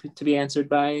capable to be answered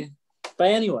by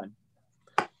anyone.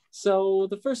 So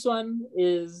the first one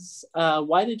is,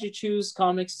 why did you choose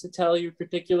comics to tell your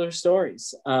particular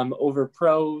stories over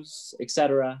prose,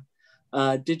 etc.?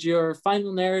 Did your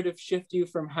final narrative shift you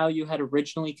from how you had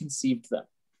originally conceived them?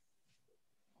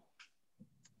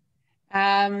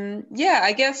 Yeah,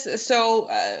 I guess so.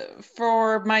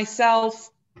 For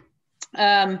myself,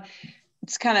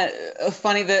 it's kind of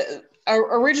funny. The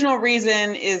original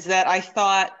reason is that I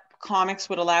thought comics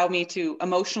would allow me to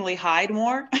emotionally hide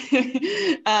more.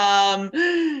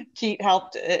 Keet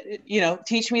helped,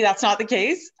 teach me that's not the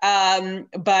case.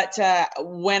 But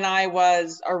when I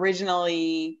was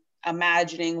originally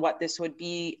imagining what this would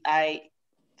be, I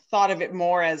thought of it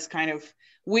more as kind of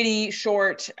witty,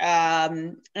 short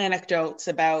anecdotes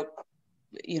about,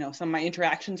 some of my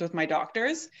interactions with my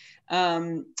doctors.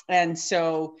 And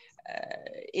so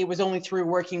it was only through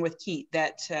working with Keet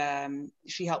that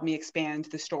she helped me expand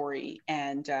the story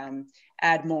and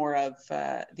add more of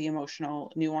the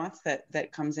emotional nuance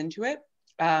that comes into it.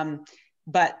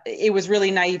 But it was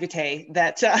really naivete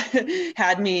that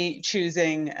had me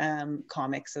choosing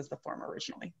comics as the form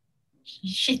originally.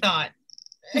 She thought.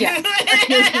 Yeah.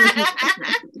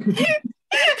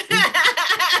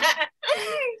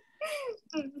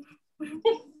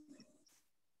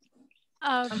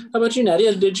 How about you,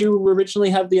 Nadia? Did you originally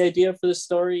have the idea for the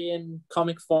story in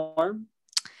comic form?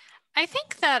 I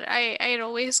think that I had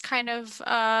always kind of,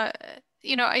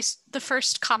 the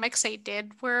first comics I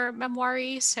did were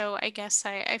memoir-y, so I guess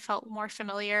I felt more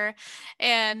familiar.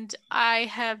 And I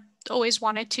have always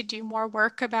wanted to do more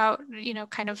work about,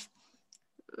 kind of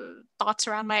thoughts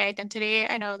around my identity.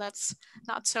 I know that's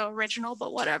not so original,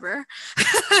 but whatever.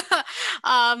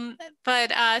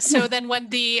 So then when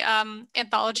the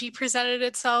anthology presented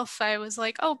itself, I was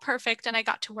like, oh, perfect. And I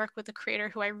got to work with a creator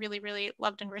who I really, really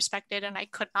loved and respected, and I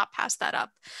could not pass that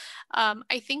up.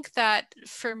 I think that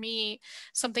for me,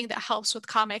 something that helps with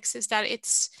comics is that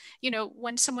it's,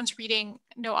 when someone's reading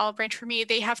No Olive Branch for me,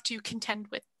 they have to contend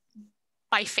with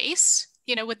my face,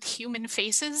 with human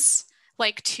faces,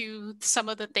 like to some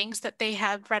of the things that they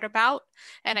have read about.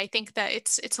 And I think that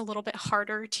it's a little bit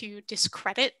harder to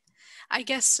discredit, I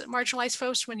guess, marginalized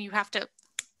folks when you have to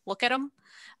look at them.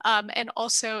 And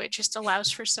also it just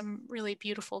allows for some really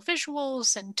beautiful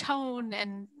visuals and tone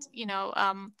and, you know,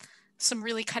 some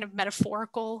really kind of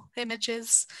metaphorical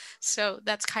images. So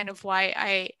that's kind of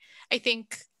why I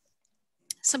think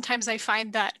sometimes I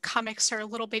find that comics are a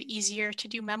little bit easier to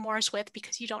do memoirs with,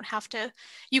 because you don't have to,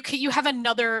 you have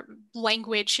another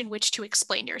language in which to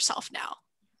explain yourself now.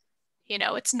 You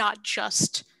know, it's not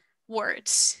just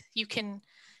words. You can,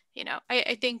 you know,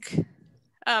 I think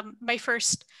my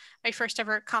first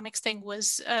ever comics thing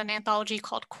was an anthology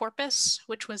called Corpus,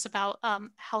 which was about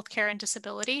healthcare and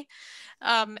disability.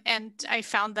 And I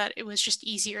found that it was just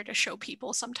easier to show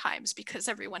people sometimes because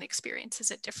everyone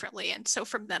experiences it differently. And so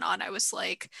from then on, I was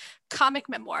like, comic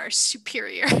memoirs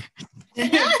superior.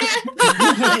 Don't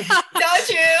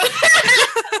you?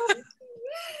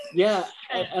 Yeah,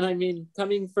 and I mean,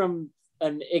 coming from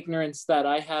an ignorance that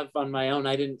I have on my own,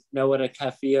 I didn't know what a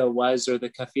kafia was or the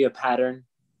kafia pattern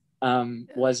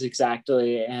was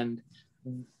exactly. And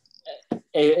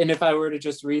if I were to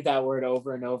just read that word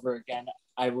over and over again,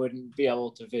 I wouldn't be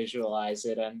able to visualize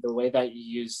it. And the way that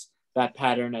you use that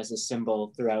pattern as a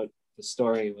symbol throughout the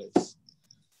story was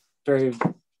very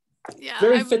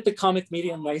fit the comic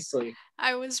medium nicely.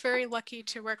 I was very lucky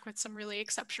to work with some really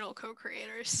exceptional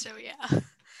co-creators. So yeah.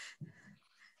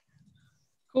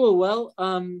 Cool. Well,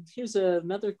 here's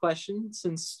another question,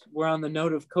 since we're on the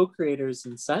note of co-creators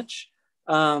and such.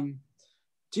 Do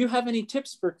you have any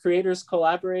tips for creators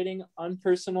collaborating on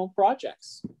personal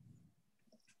projects?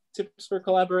 Tips for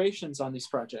collaborations on these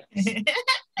projects?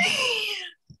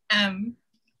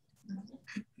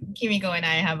 Kimiko and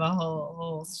I have a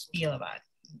whole spiel about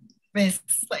this,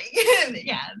 like,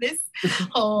 yeah, this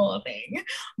whole thing.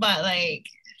 But like,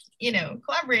 you know,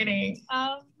 collaborating,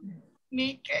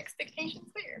 make your expectations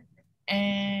clear,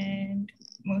 and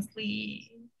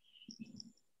mostly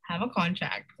have a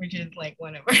contract, which is like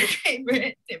one of our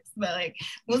favorite tips. But like,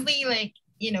 mostly like,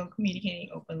 you know, communicating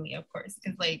openly, of course,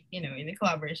 because like, you know, in a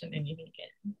collaboration, anything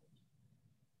can,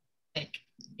 like,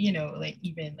 you know, like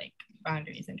even like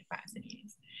boundaries and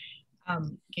capacities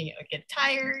can get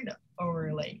tired,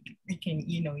 or like we can,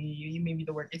 you know, you maybe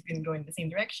the work is going to go in the same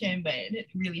direction, but it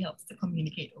really helps to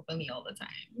communicate openly all the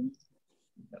time.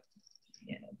 So,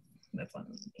 yeah, that's one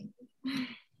of the things.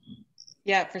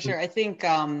 Yeah, for sure. I think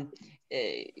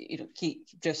you know, Keet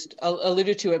just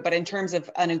alluded to it, but in terms of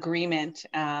an agreement,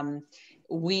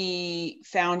 we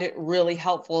found it really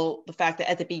helpful, the fact that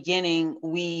at the beginning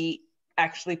we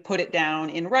actually put it down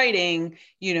in writing,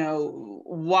 you know,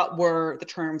 what were the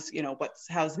terms, you know,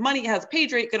 how's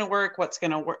page rate going to work, what's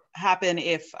going to happen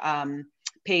if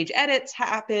page edits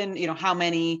happen, you know, how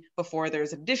many before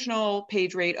there's additional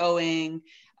page rate owing,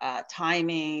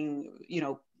 timing, you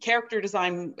know, character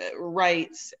design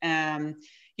rights,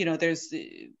 you know, there's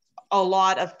a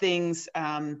lot of things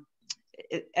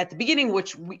at the beginning,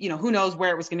 which, you know, who knows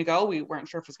where it was going to go. We weren't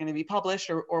sure if it was going to be published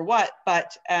or what,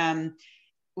 but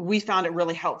we found it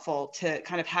really helpful to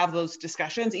kind of have those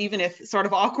discussions, even if sort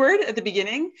of awkward at the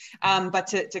beginning, but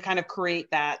to kind of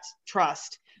create that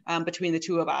trust between the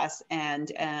two of us,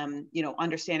 and, you know,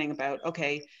 understanding about,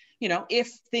 okay, you know, if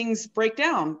things break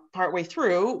down partway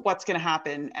through, what's going to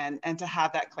happen, and to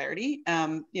have that clarity.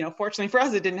 You know, fortunately for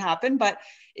us, it didn't happen, but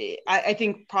I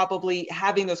think probably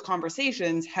having those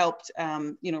conversations helped,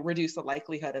 you know, reduce the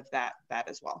likelihood of that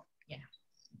as well. Yeah.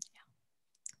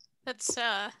 That's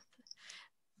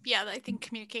yeah, I think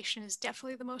communication is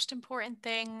definitely the most important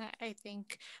thing. I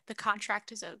think the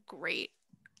contract is a great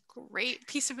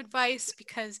piece of advice,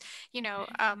 because, you know,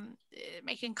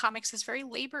 making comics is very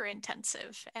labor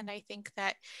intensive. And I think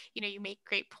that, you know, you make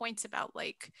great points about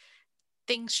like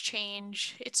things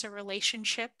change. It's a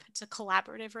relationship. It's a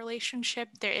collaborative relationship.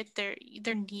 There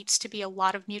needs to be a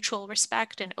lot of mutual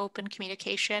respect and open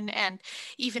communication. And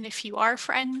even if you are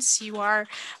friends, you are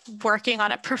working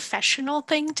on a professional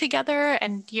thing together.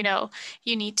 And, you know,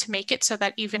 you need to make it so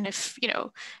that even if, you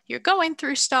know, you're going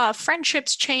through stuff,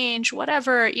 friendships change,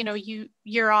 whatever, you know,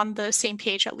 you're on the same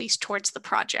page, at least towards the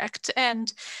project.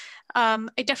 And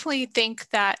I definitely think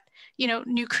that, you know,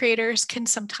 new creators can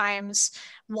sometimes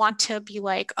want to be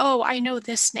like, oh, I know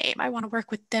this name, I want to work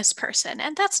with this person.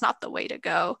 And that's not the way to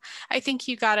go. I think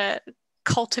you got to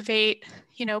cultivate,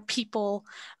 you know, people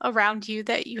around you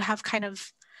that you have kind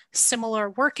of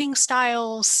similar working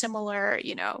styles, similar,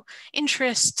 you know,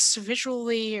 interests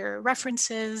visually or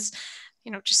references,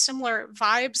 you know, just similar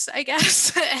vibes, I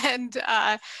guess, and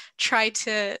try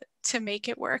to make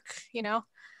it work, you know,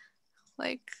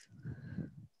 like,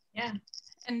 yeah.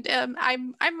 And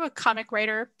I'm a comic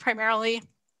writer primarily.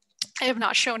 I have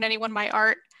not shown anyone my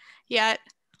art yet.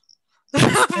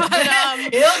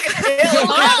 But it'll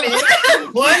happen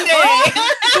one day.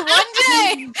 One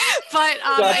day. But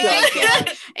I think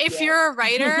Gotcha. if you're a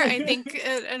writer, I think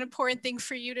an important thing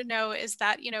for you to know is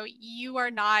that, you know, you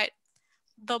are not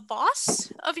the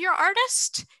boss of your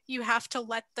artist. You have to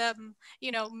let them,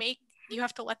 you know,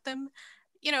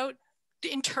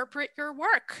 interpret your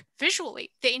work visually.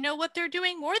 They know what they're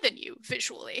doing more than you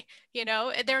visually, you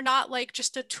know. They're not like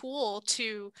just a tool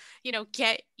to, you know,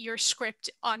 get your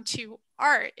script onto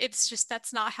art. It's just,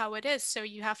 that's not how it is. So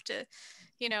you have to,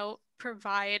 you know,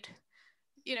 provide,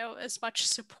 you know, as much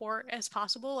support as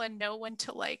possible and know when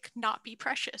to like not be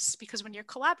precious, because when you're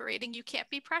collaborating, you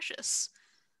can't be precious.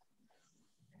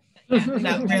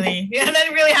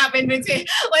 That really happened between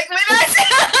like when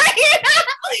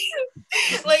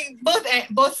like both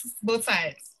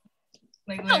sides.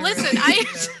 Like, no, listen, I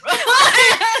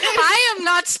am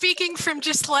not speaking from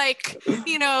just like,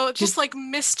 you know, just like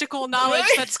mystical knowledge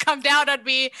that's come down on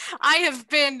me. I have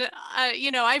been, you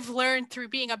know, I've learned through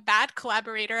being a bad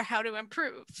collaborator how to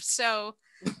improve. So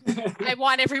I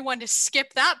want everyone to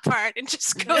skip that part and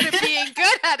just go to being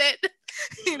good at it,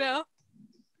 you know?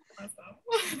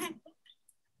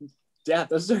 Yeah,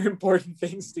 those are important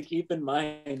things to keep in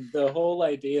mind. The whole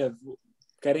idea of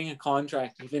getting a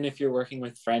contract, even if you're working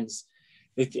with friends,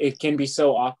 it can be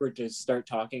so awkward to start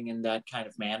talking in that kind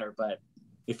of manner. But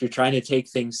if you're trying to take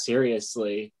things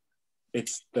seriously,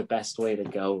 it's the best way to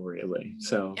go, really.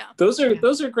 So yeah. Those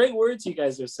are great words you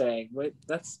guys are saying.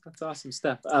 That's awesome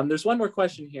stuff. There's one more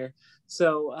question here.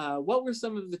 So what were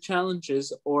some of the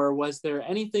challenges, or was there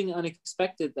anything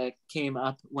unexpected that came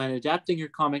up when adapting your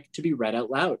comic to be read out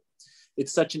loud?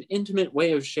 It's such an intimate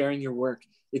way of sharing your work.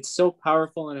 It's so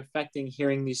powerful and affecting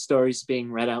hearing these stories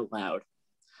being read out loud.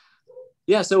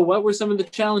 Yeah, so what were some of the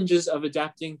challenges of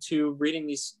adapting to reading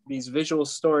these visual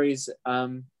stories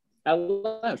out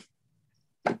loud?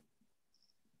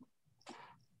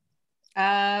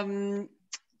 Yeah, I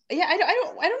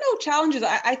don't know challenges.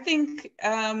 I think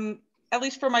at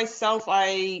least for myself,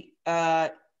 it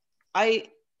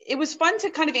was fun to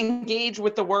kind of engage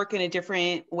with the work in a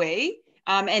different way.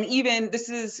 And even this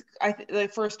is the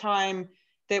first time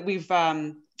that we've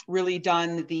really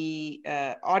done the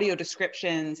audio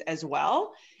descriptions as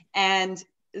well. And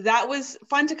that was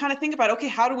fun to kind of think about, okay,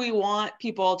 how do we want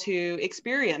people to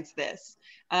experience this?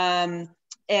 And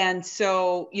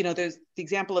so, you know, there's the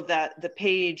example of the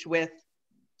page with,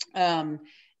 you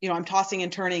know, I'm tossing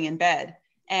and turning in bed.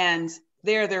 And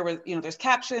there was, you know, there's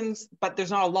captions, but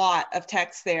there's not a lot of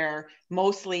text there.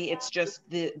 Mostly it's just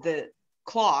the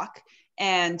clock.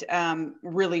 And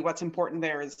really what's important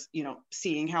there is, you know,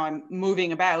 seeing how I'm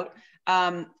moving about.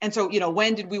 And so, you know,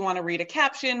 when did we want to read a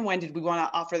caption? When did we want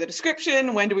to offer the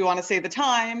description? When do we want to say the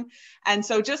time? And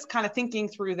so just kind of thinking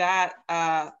through that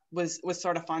was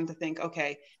sort of fun to think,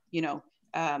 okay, you know,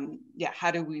 yeah,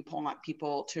 how do we want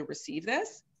people to receive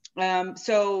this?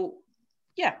 So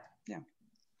yeah.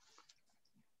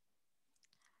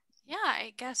 Yeah,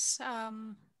 I guess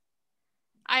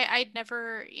I'd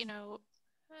never, you know,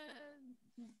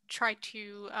 try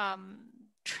to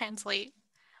translate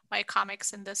my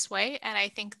comics in this way. And I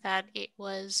think that it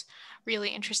was really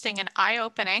interesting and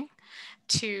eye-opening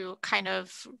to kind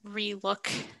of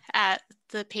re-look at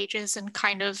the pages and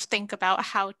kind of think about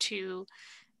how to,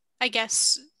 I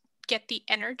guess, get the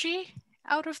energy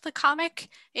out of the comic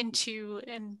into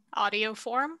an audio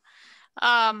form.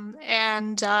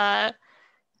 And yeah,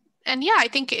 I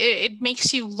think it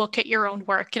makes you look at your own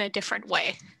work in a different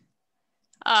way.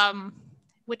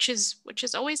 Which is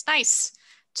always nice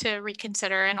to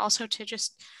reconsider, and also to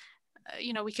just,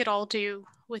 you know, we could all do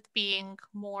with being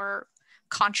more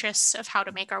conscious of how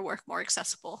to make our work more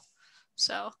accessible.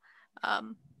 So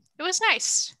it was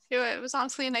nice. It was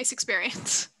honestly a nice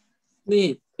experience.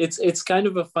 Neat. It's kind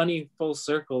of a funny full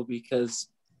circle, because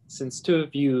since two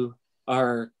of you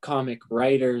are comic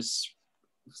writers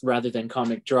rather than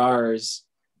comic drawers,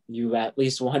 you at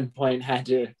least one point had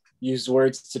to use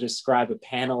words to describe a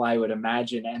panel, I would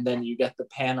imagine, and then you get the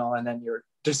panel and then you're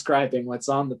describing what's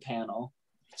on the panel.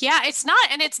 Yeah, it's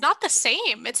not the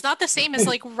same. It's not the same as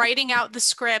like writing out the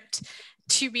script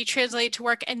to be translated to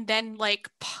work and then like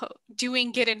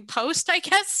doing it in post, I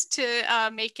guess, to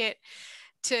make it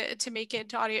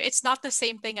into audio. It's not the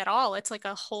same thing at all. It's like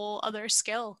a whole other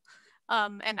skill.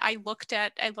 And I looked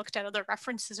at other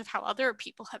references of how other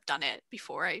people have done it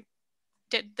before I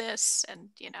did this, and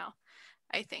you know,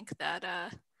 I think that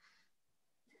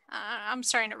I'm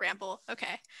starting to ramble.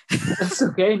 Okay. That's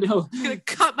okay. No. I'm gonna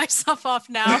cut myself off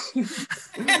now.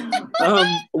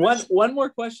 One more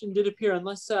question did appear,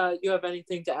 unless you have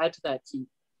anything to add to that, Keet.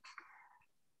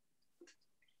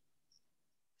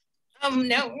 No.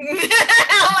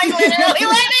 Like literally,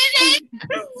 what is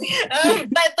it?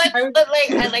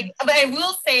 But I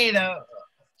will say though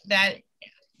that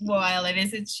while it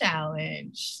is a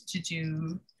challenge to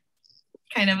do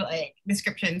kind of like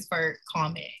descriptions for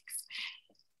comics,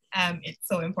 it's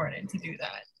so important to do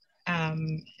that,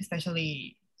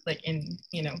 especially like in,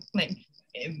 you know, like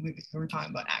if we were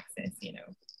talking about access, you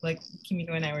know, like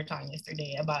Kimiko and I were talking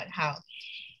yesterday about how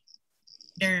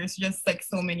there's just like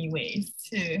so many ways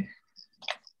to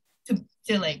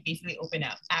like basically open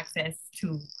up access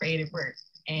to creative work,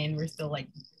 and we're still like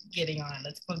getting on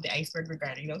the tip of the iceberg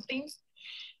regarding those things.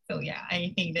 So yeah,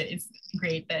 I think that it's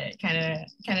great that Canada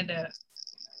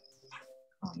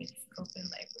Comics Open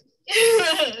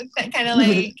Library kind of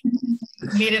like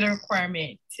made it a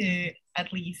requirement to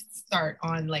at least start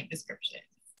on like descriptions,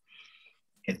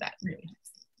 because that really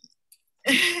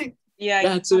helps. Yeah,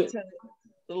 that's to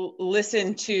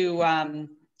listen to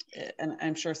and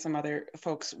I'm sure some other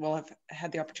folks will have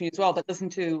had the opportunity as well, but listen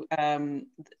to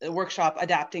the workshop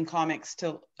Adapting Comics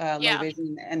to Low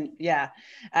Vision and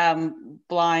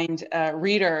blind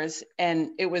readers. And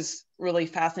it was really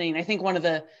fascinating. I think one of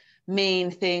the main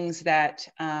things that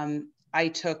I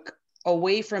took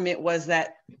away from it was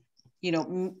that, you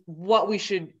know, what we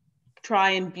should try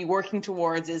and be working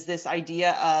towards is this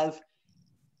idea of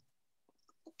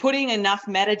putting enough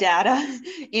metadata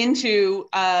into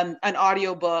an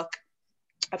audiobook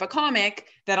of a comic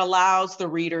that allows the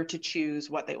reader to choose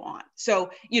what they want.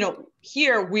 So, you know,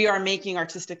 here we are making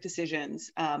artistic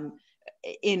decisions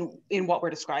in what we're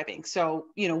describing. So,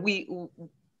 you know, we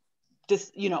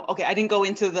just, you know, okay, I didn't go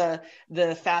into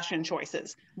the fashion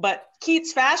choices, but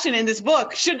Keet's fashion in this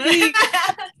book should be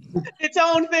its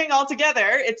own thing altogether.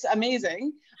 It's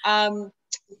amazing.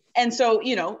 And so,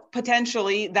 you know,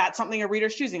 potentially that's something a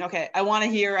reader's choosing. Okay, I want to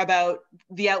hear about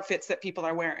the outfits that people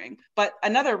are wearing, but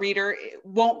another reader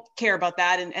won't care about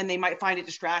that, and they might find it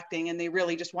distracting, and they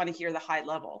really just want to hear the high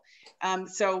level.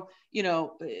 So, you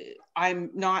know,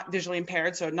 I'm not visually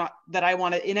impaired, so not that I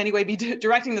want to in any way be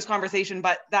directing this conversation,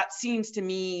 but that seems to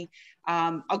me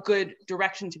a good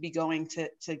direction to be going to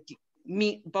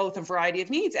meet both a variety of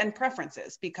needs and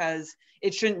preferences, because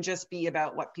it shouldn't just be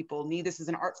about what people need. This is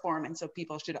an art form, and so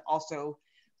people should also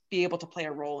be able to play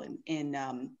a role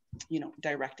in you know,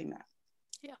 directing that.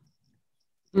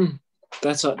 Yeah.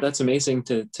 That's amazing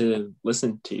to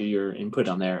listen to your input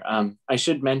on there. I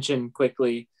should mention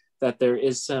quickly that there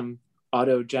is some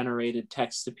auto-generated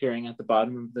text appearing at the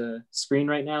bottom of the screen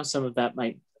right now. Some of that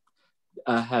might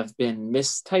have been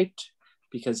mistyped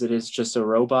because it is just a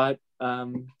robot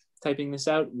typing this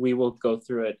out. We will go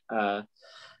through it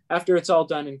after it's all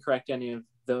done and correct any of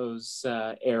those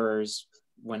errors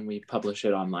when we publish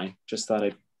it online. Just thought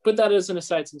I'd put that as an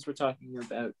aside since we're talking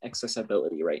about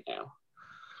accessibility right now.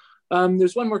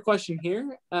 There's one more question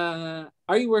here. Are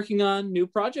you working on new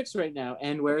projects right now?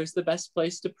 And where is the best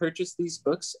place to purchase these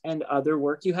books and other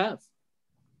work you have?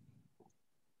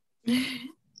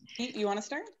 Keet, you want to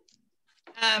start?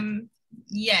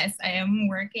 Yes, I am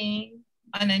working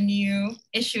on a new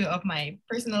issue of my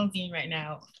personal zine right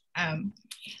now,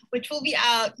 which will be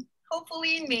out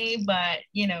hopefully in May, but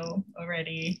you know,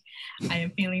 already I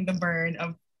am feeling the burn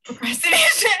of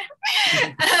procrastination.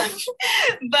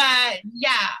 But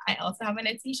yeah, I also have an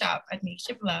Etsy shop at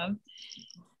Makeshift Love,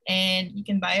 and you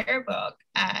can buy our book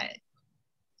at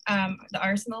the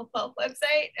Arsenal Pulp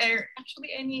website, or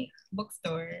actually any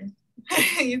bookstore.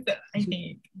 I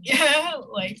think, yeah,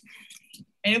 like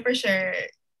I know for sure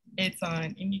it's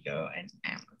on Indigo and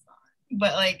Amazon,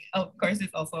 but like of course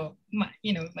it's also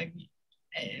you know, like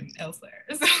elsewhere.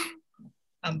 So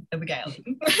the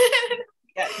beguiling.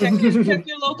 Yeah, check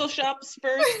your local shops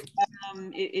first.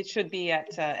 It should be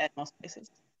at most places.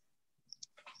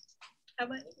 How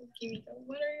about you, Kimiko?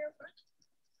 What are your books?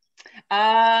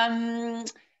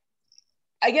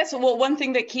 I guess, well, one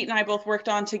thing that Keet and I both worked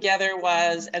on together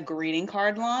was a greeting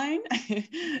card line.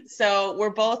 So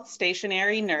we're both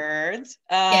stationery nerds.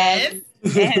 Yes.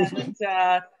 And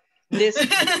this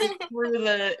through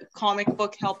the comic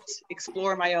book helped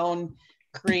explore my own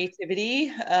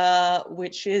creativity,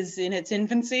 which is in its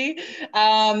infancy.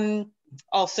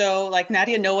 Also, like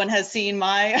Nadia, no one has seen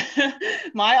my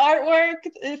my artwork.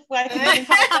 If I can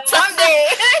someday.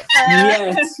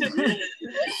 Yes.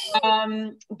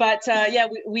 But yeah,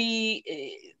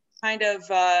 we kind of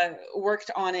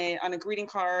worked on a greeting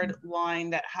card line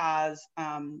that has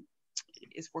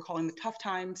we're calling the Tough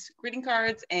Times greeting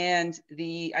cards, and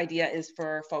the idea is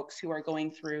for folks who are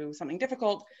going through something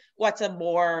difficult, what's a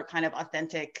more kind of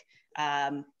authentic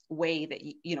way that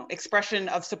you know, expression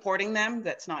of supporting them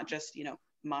that's not just, you know,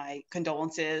 my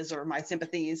condolences or my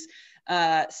sympathies.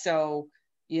 So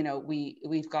you know,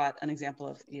 we've got an example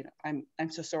of, you know,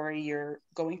 I'm so sorry you're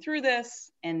going through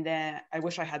this, and then I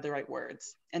wish I had the right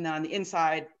words. And then on the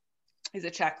inside is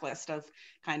a checklist of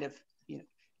kind of, you know,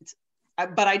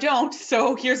 but I don't,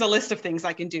 so here's a list of things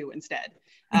I can do instead.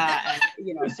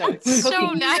 You know, so it's so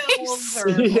nice. Or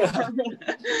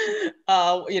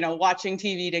you know, watching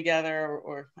TV together,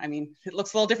 or I mean, it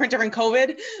looks a little different during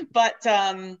COVID, but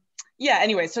yeah,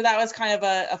 anyway, so that was kind of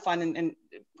a fun and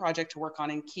project to work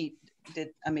on, and Keet did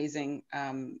amazing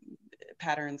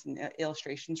patterns and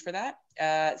illustrations for that.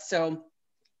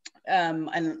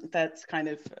 And that's kind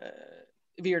of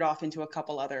veered off into a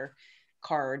couple other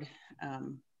card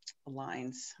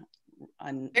lines.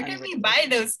 Where can we buy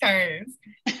those cards?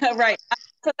 Right.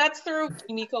 So that's through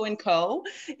Kimiko & Co.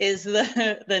 is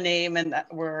the name, and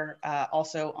that we're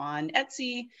also on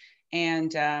Etsy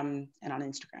and on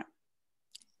Instagram.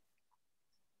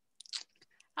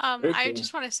 I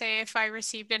just want to say, if I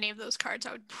received any of those cards,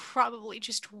 I would probably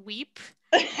just weep.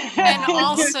 And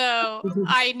also,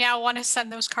 I now want to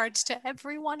send those cards to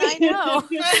everyone I know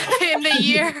in the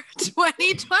year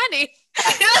 2020.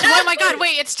 Oh my God,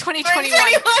 wait, it's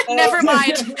 2021. Never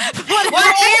mind.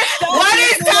 What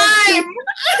is time?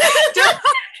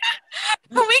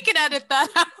 We can edit that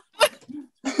out.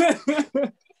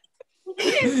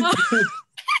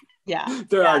 Yeah.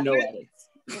 There are no edits.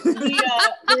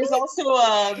 There's also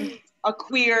a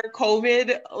queer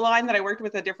COVID line that I worked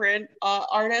with a different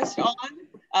artist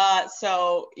on.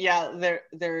 So yeah,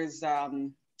 there's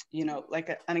you know, like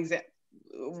an example.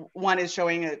 One is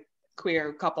showing a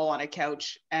queer couple on a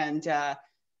couch, and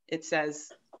it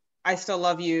says, "I still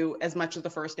love you as much as the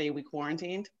first day we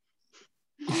quarantined."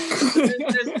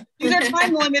 These are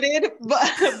time limited,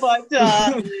 but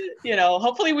you know,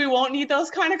 hopefully we won't need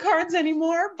those kind of cards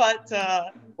anymore. But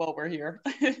well, we're here.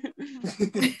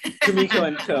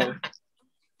 Kimiko & Co.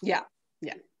 Yeah.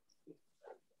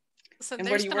 So And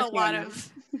there's been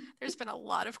a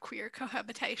lot of queer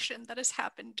cohabitation that has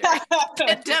happened during the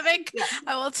pandemic. Yeah.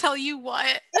 I will tell you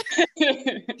what.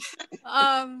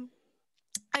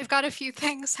 I've got a few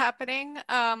things happening.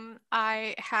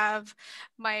 I have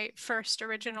my first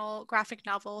original graphic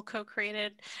novel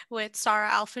co-created with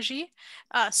Sarah Alfaji,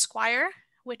 Squire,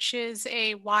 which is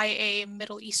a YA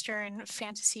Middle Eastern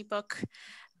fantasy book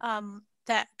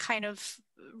that kind of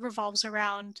revolves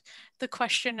around the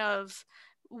question of,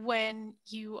 when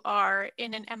you are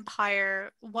in an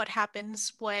empire, what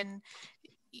happens when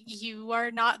you are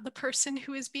not the person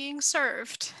who is being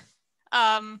served?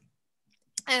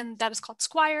 And that is called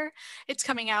Squire. It's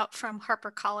coming out from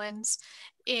HarperCollins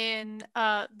in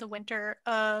the winter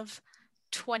of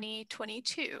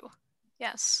 2022.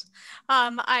 Yes.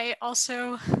 I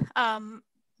also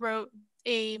wrote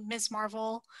a Ms.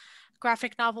 Marvel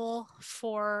graphic novel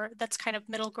that's kind of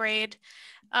middle grade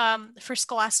for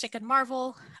Scholastic and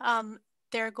Marvel.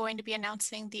 They're going to be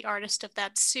announcing the artist of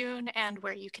that soon and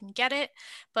where you can get it,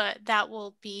 but that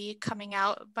will be coming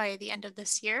out by the end of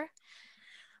this year.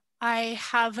 I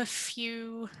have a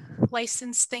few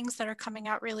licensed things that are coming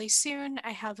out really soon. I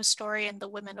have a story in the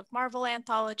Women of Marvel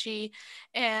anthology,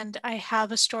 and I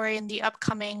have a story in the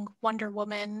upcoming Wonder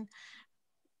Woman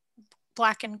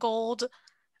Black and Gold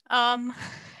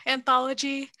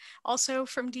anthology, also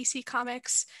from DC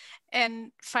Comics.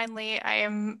 And finally, I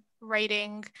am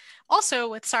writing, also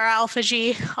with Sarah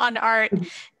Alfaji on art,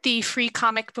 the free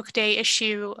comic book day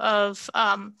issue of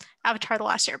Avatar: The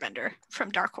Last Airbender from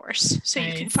Dark Horse. So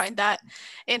nice. You can find that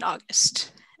in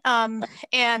August.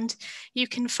 And you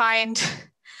can find,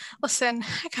 listen,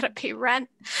 I gotta pay rent.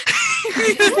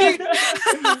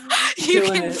 You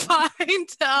can find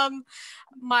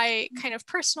my kind of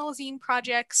personal zine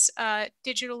projects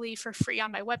digitally for free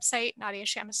on my website,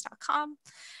 nadiashammas.com.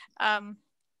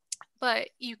 But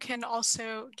you can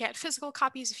also get physical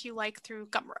copies if you like through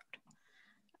Gumroad.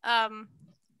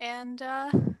 And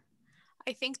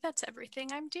I think that's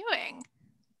everything I'm doing.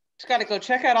 Just got to go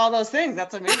check out all those things.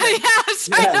 That's amazing.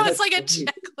 I know it's like a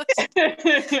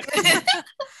checklist.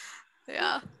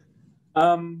 Yeah.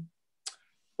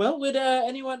 Well, would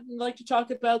anyone like to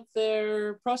talk about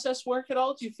their process work at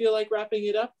all? Do you feel like wrapping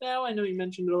it up now? I know you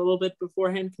mentioned it a little bit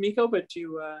beforehand, Kimiko, but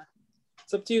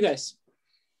it's up to you guys.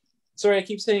 Sorry, I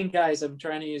keep saying guys. I'm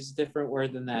trying to use a different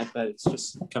word than that, but it's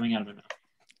just coming out of my mouth.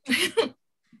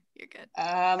 You're good.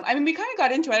 I mean, we kind of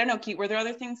got into it. I don't know, Keet, were there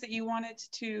other things that you wanted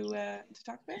to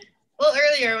talk about? Well,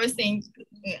 earlier I was saying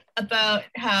about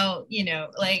how, you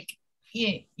know, like,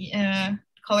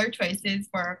 color choices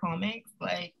for our comics.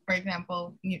 Like, for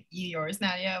example, yours,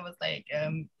 Nadia, was like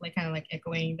kind of like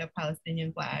echoing the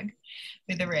Palestinian flag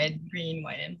with the red, green,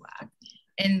 white, and black.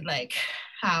 And like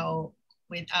how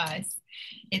with us,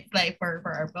 it's like for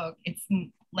our book, it's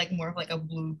like more of like a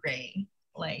blue-gray,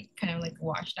 like kind of like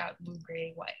washed out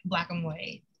blue-gray, white, black and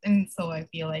white. And so I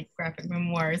feel like graphic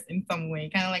memoirs in some way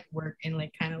kind of like work in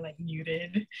like kind of like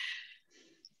muted,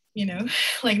 you know,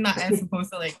 like not as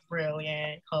opposed to like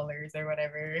brilliant colors or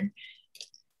whatever.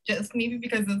 Just maybe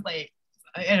because it's like,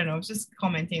 I don't know, it's just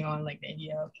commenting on like the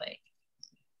idea of like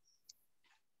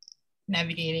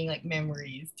navigating like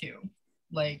memories too.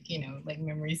 Like, you know, like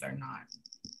memories are not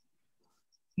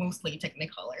mostly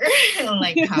technicolor.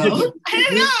 Like how, I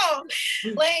don't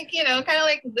know, like, you know, kind of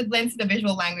like the lens to the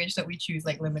visual language that we choose,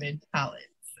 like limited palettes.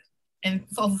 And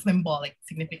it's also symbolic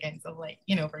significance of like,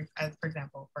 you know, for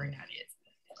example, for Nadia's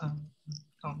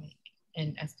comic,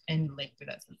 and like with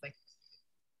us, it's like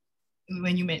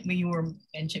when we were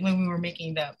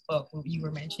making that book, you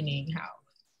were mentioning how,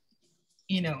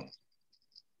 you know,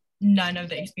 none of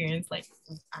the experience like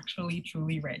was actually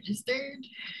truly registered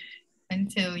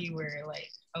until you were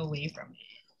like away from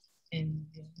it.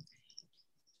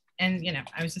 And you know,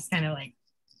 I was just kind of like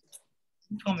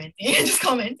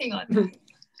commenting on that.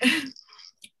 Yeah,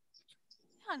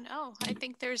 no, I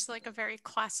think there's like a very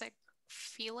classic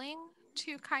feeling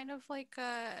to kind of like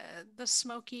the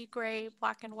smoky gray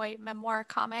black and white memoir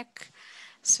comic.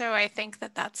 So I think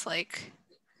that that's like,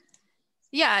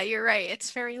 yeah, you're right.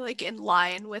 It's very like in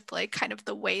line with like kind of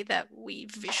the way that we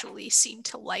visually seem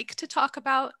to like to talk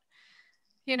about,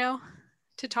 you know,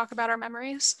 to talk about our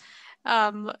memories.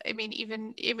 I mean,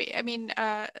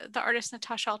 the artist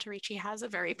Natasha Alterici has a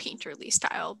very painterly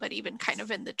style, but even kind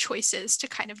of in the choices to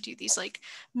kind of do these like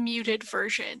muted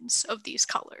versions of these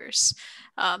colors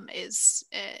is,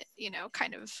 you know,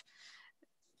 kind of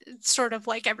sort of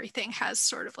like everything has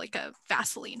sort of like a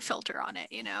Vaseline filter on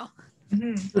it, you know?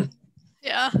 Mm-hmm.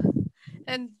 Yeah.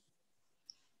 And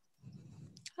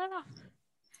I don't know.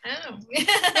 Yeah,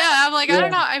 I'm like, yeah. I don't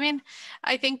know. I mean,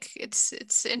 I think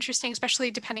it's interesting,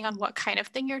 especially depending on what kind of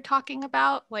thing you're talking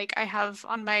about. Like I have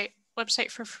on my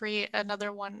website for free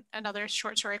another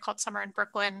short story called Summer in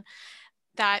Brooklyn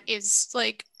that is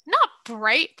like not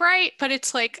bright, but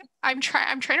it's like I'm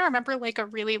trying to remember like a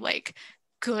really like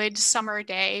good summer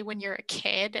day when you're a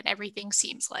kid and everything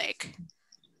seems like,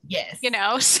 yes, you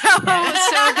know, so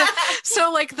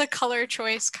so like the color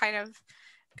choice kind of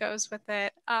goes with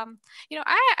it. You know,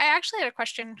 I actually had a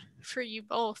question for you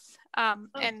both,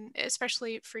 and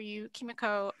especially for you,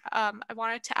 Kimiko. I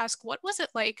wanted to ask, what was it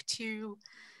like to,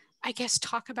 I guess,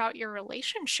 talk about your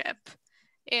relationship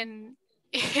in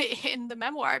in the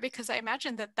memoir? Because I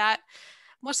imagine that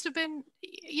must have been,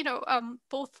 you know,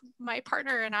 both my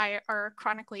partner and I are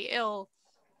chronically ill,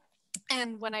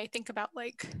 and when I think about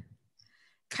like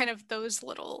kind of those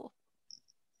little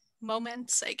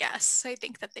moments, I guess I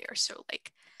think that they are so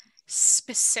like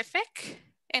specific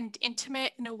and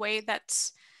intimate in a way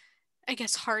that's, I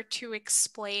guess, hard to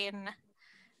explain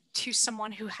to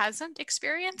someone who hasn't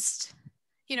experienced,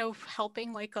 you know,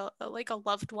 helping like a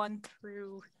loved one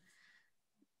through,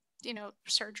 you know,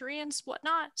 surgery and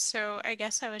whatnot. So I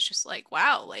guess I was just like,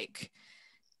 wow, like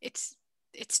it's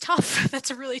tough.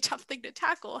 That's a really tough thing to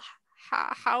tackle.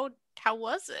 How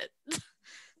was it?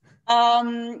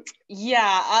 In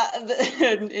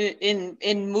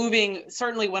moving,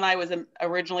 certainly when I was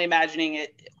originally imagining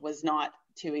it, it was not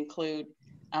to include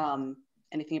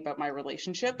anything about my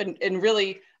relationship, and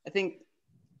really I think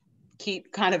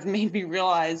Keet kind of made me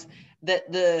realize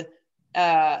that the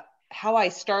how I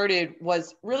started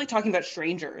was really talking about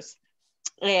strangers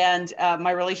and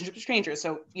my relationship with strangers.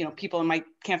 So, you know, people in my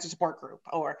cancer support group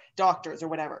or doctors or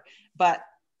whatever. But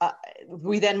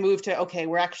we then moved to, okay,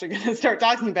 we're actually going to start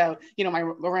talking about, you know, my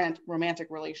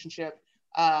romantic relationship,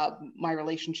 my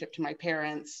relationship to my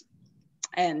parents,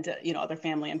 and, you know, other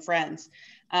family and friends.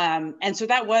 And so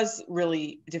that was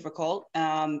really difficult,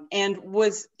 and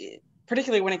was,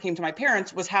 particularly when it came to my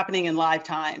parents, was happening in live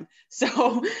time.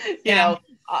 So, you know.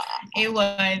 It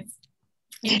was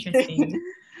interesting.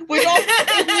 Which also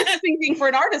is an interesting thing for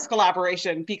an artist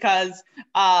collaboration because,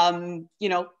 you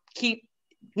know, Keet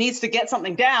needs to get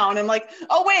something down. I'm like,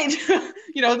 oh, wait,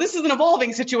 you know, this is an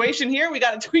evolving situation here. We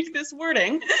got to tweak this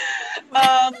wording.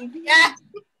 Yeah.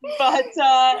 But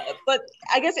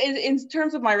I guess in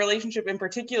terms of my relationship in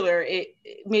particular, it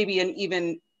maybe an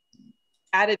even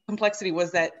added complexity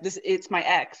was that it's my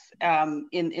ex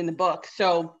in the book.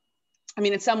 So, I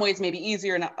mean, in some ways maybe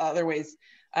easier, in other ways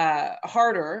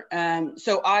harder.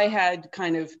 So I had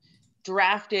kind of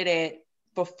drafted it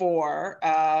before,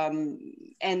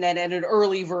 and then in an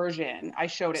early version, I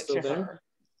showed it to her.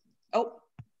 Oh,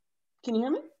 can you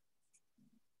hear me? Yes.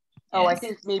 Oh, I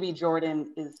think maybe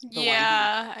Jordan is the one.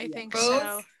 Yeah, I think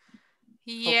so.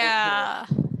 Yeah.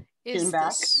 Is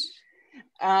back.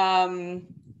 On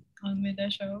with the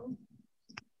show.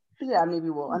 Yeah, maybe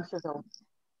I'm sure they'll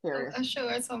hear us. I'm sure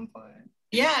at some point.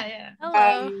 Yeah.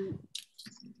 Hello.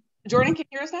 Jordan, can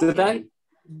you hear us now?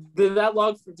 Did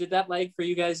that lag for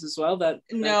you guys as well?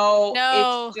 No,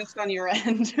 No. it's just on your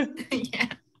end. Yeah.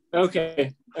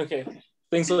 Okay.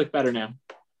 Things look better now.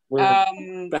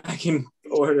 We're back in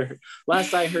order.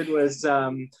 Last I heard was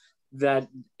that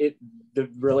the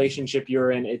relationship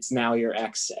you're in, it's now your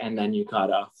ex, and then you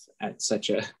cut off at such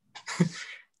a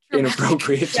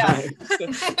inappropriate time.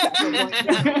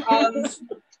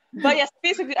 But yes,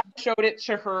 basically I showed it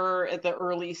to her at the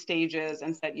early stages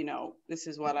and said, this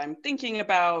is what I'm thinking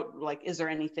about. Like, is there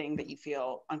anything that you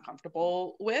feel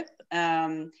uncomfortable with?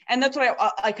 And that's what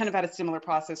I kind of had a similar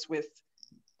process with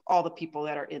all the people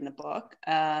that are in the book.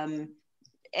 And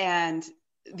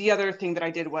the other thing that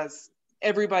I did was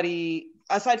everybody,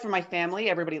 aside from my family,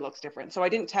 everybody looks different. So I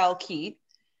didn't tell Keet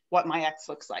what my ex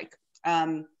looks like.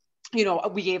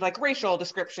 We gave like racial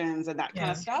descriptions and that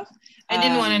kind of stuff. I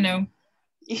didn't want to know.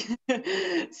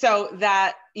 So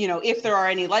that, if there are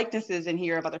any likenesses in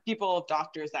here of other people, of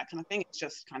doctors, that kind of thing, it's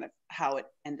just kind of how it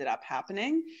ended up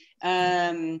happening.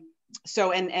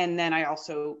 So, and then I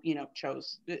also,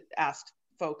 asked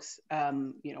folks,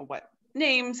 what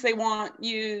names they want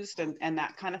used and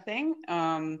that kind of thing.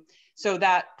 So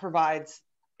that provides,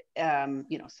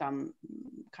 some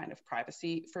kind of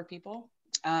privacy for people.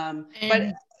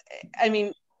 But I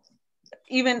mean,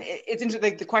 even it's interesting,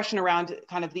 like the question around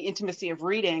kind of the intimacy of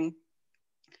reading,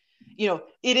 it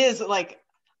is like,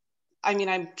 I mean,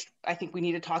 I think we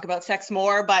need to talk about sex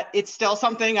more, but it's still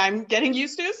something I'm getting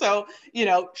used to. So,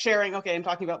 sharing, okay, I'm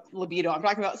talking about libido, I'm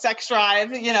talking about sex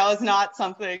drive, is not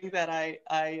something that I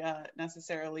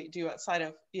necessarily do outside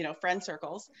of, friend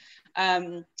circles.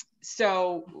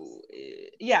 So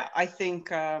yeah, I think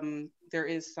there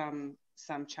is some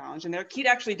challenge. And there, Keet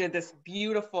actually did this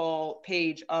beautiful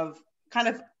page of kind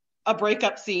of a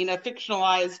breakup scene, a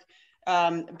fictionalized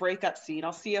breakup scene.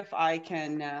 I'll see if I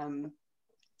can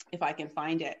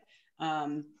find it.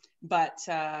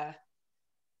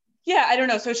 Yeah, I don't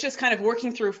know. So it's just kind of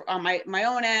working through on my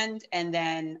own end, and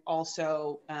then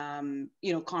also,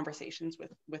 conversations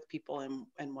with people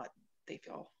and what they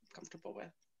feel comfortable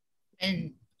with.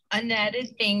 And an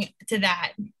added thing to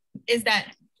that is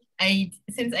that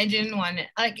since I didn't want to,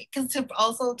 because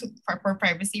for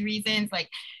privacy reasons,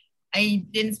 I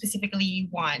didn't specifically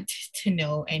want to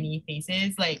know any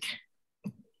faces. Like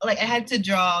I had to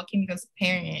draw Kimiko's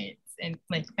parents and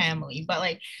family,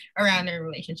 but around their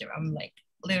relationship, I'm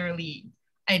literally,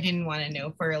 I didn't want to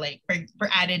know for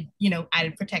added,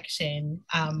 added protection.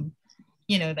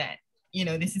 That,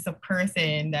 this is a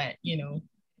person that,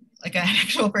 like an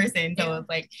actual person. So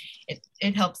it's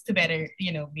it helps to better,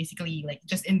 basically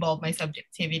just involve my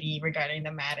subjectivity regarding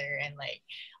the matter and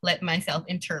let myself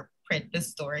interpret the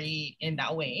story in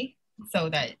that way, so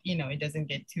that, it doesn't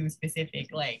get too specific.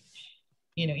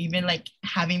 Even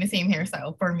having the same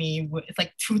hairstyle for me, it's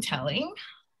too telling.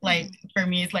 For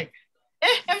me, it's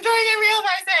I'm drawing a real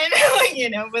person,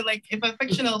 but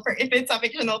if it's a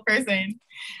fictional person,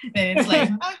 then it's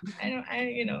I don't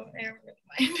really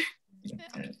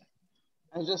mind.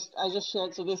 I just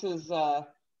shared, so this is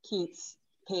Keet's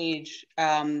page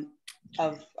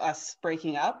of us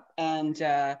breaking up, and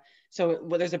so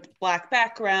there's a black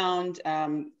background,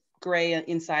 gray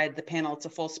inside the panel, it's a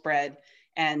full spread,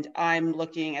 and I'm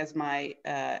looking as my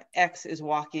ex is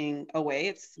walking away.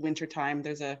 It's wintertime,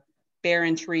 there's a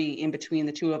barren tree in between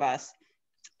the two of us,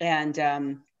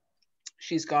 and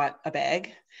she's got a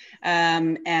bag,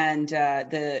 and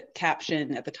the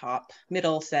caption at the top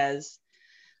middle says,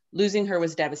 "Losing her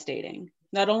was devastating.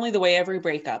 Not only the way every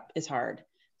breakup is hard,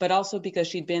 but also because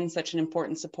she'd been such an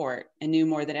important support and knew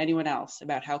more than anyone else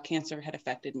about how cancer had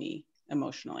affected me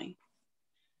emotionally."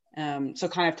 So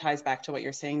kind of ties back to what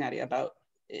you're saying, Nadia, about,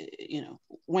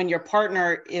 when your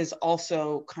partner is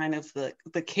also kind of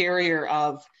the carrier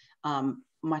of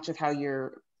much of how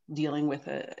you're dealing with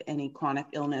any chronic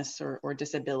illness or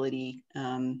disability,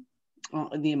 on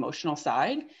the emotional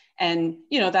side. And,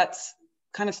 that's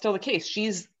kind of still the case.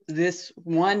 She's this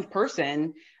one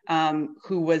person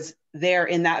who was there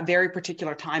in that very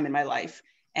particular time in my life.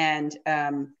 And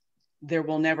there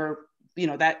will never,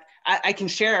 that I can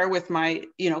share with my,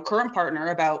 current partner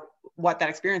about what that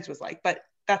experience was like, but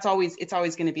it's always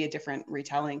going to be a different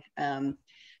retelling.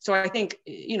 So I think,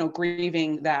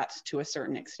 grieving that to a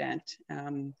certain extent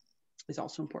is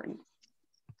also important.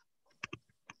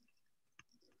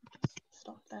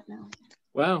 Stop that now.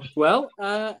 Wow. Well,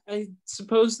 I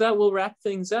suppose that will wrap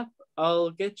things up. I'll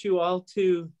get you all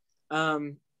to,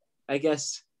 I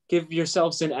guess, give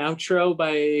yourselves an outro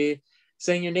by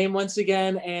saying your name once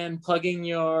again and plugging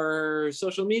your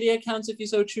social media accounts if you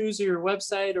so choose, or your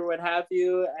website or what have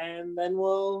you, and then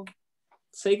we'll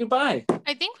say goodbye.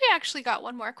 I think we actually got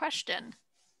one more question.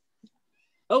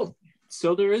 Oh,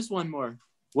 so there is one more.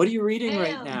 What are you reading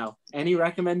right now? Any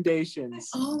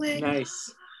recommendations? Oh my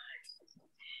nice.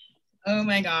 Oh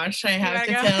my gosh, I have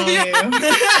to go. tell you.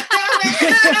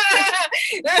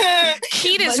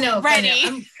 Keet is ready.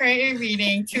 I'm currently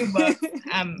reading 2 books.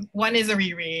 One is a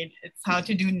reread. It's How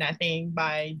to Do Nothing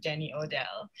by Jenny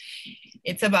Odell.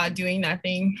 It's about doing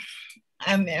nothing.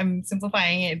 I'm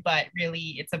simplifying it, but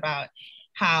really it's about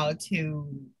how to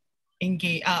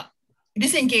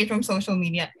disengage from social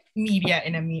media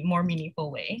in a more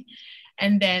meaningful way.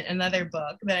 And then another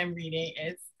book that I'm reading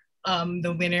is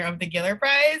the winner of the Giller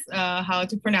Prize, How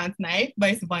to Pronounce Knife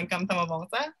by Subankam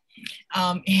Tamabongsa.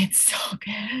 It's so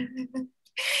good.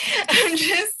 I'm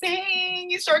just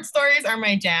saying, short stories are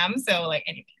my jam. So like,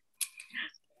 anyway.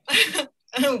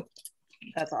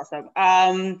 That's awesome.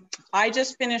 I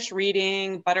just finished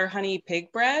reading Butter Honey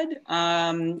Pig Bread,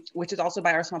 which is also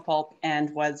by Ursula Pulp and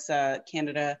was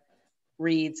Canada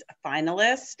Reads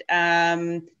finalist.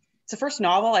 It's the first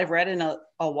novel I've read in a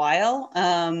while.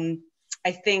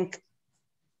 I think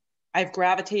I've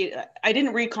gravitated, I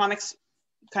didn't read comics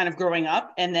kind of growing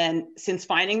up, and then since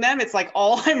finding them, it's like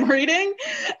all I'm reading.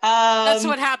 That's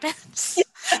what happens.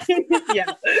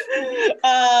 Yeah.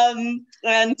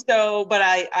 And so, but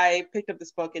I picked up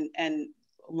this book and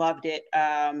loved it.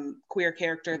 Queer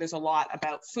character, there's a lot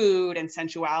about food and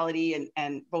sensuality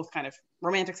and both kind of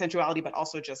romantic sensuality, but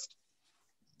also just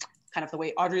kind of the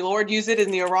way Audre Lorde used it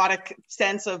in the erotic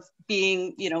sense of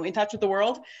being, you know, in touch with the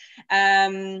world.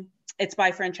 It's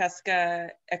by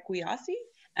Francesca Equiasi.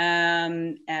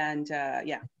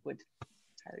 Yeah, would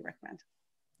highly recommend.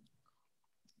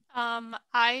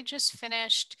 I just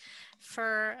finished,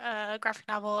 for a graphic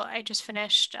novel, I just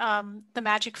finished The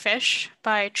Magic Fish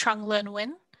by Trung Lin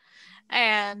Nguyen.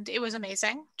 And it was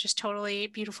amazing. Just totally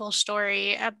beautiful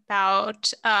story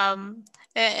about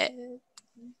a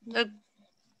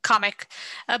comic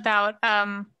about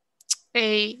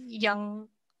a young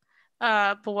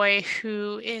boy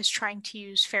who is trying to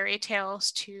use fairy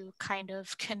tales to kind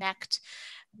of connect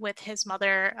with his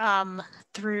mother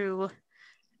through,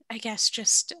 I guess,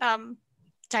 just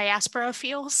diaspora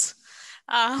feels.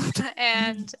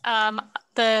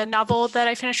 The novel that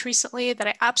I finished recently that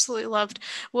I absolutely loved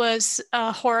was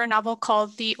a horror novel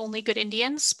called The Only Good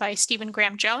Indians by Stephen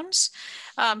Graham Jones,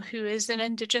 who is an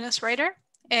Indigenous writer.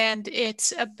 And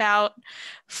it's about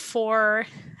 4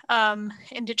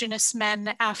 Indigenous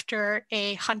men after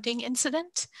a hunting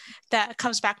incident that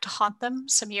comes back to haunt them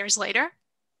some years later.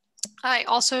 I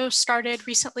also started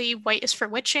recently White is for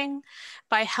Witching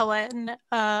by Helen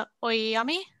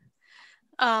Oyeyemi,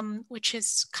 which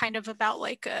is kind of about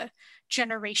like a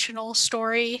generational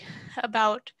story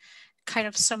about kind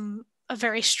of a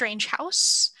very strange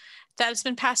house that has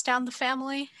been passed down the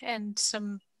family and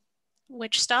some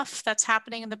witch stuff that's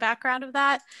happening in the background of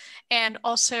that. And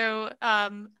also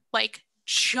like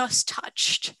just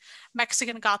touched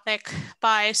Mexican Gothic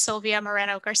by Sylvia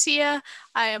Moreno Garcia.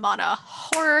 I am on a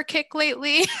horror kick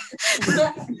lately.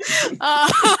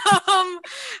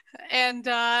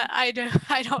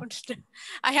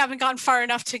 I haven't gone far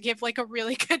enough to give like a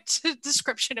really good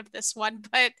description of this one,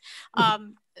 but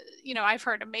you know, I've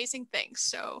heard amazing things,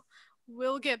 so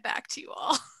we'll get back to you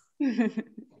all.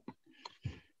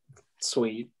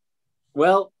 Sweet.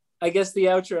 Well, I guess the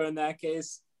outro in that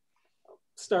case.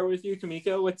 Start with you,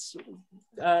 Kimiko. What's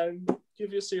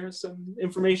give us some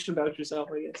information about yourself,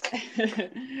 I guess.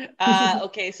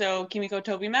 Okay, so Kimiko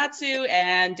Tobimatsu,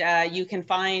 and you can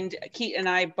find Keet and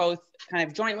I both kind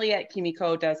of jointly at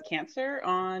Kimiko Does Cancer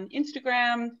on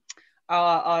Instagram,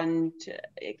 on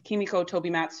Kimiko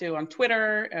Tobimatsu on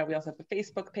Twitter. We also have a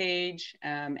Facebook page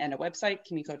and a website,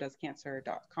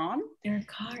 KimikoDoesCancer.com. There are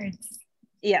cards.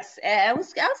 Yes, I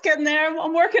was getting there.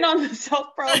 I'm working on the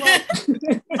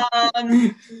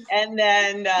self-promo. And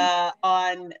then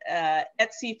on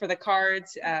Etsy for the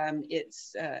cards,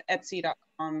 it's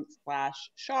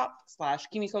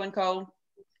etsy.com/shop/Kimiko & Co.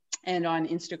 And on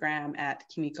Instagram at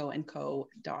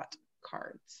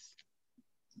KimikoandCo.cards.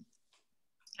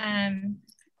 I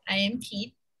am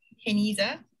Keet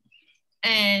Geniza,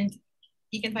 and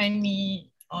you can find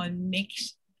me on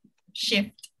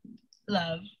Makeshift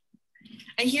Love.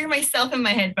 I hear myself in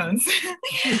my headphones.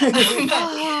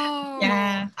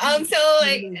 Yeah. So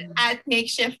like at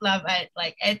Makeshift Love at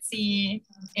like Etsy,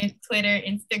 Twitter,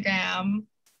 Instagram,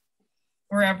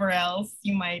 wherever else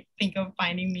you might think of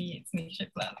finding me, it's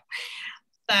Makeshift Love.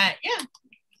 But yeah,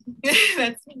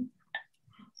 that's me.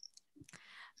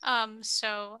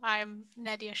 So I'm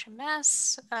Nadia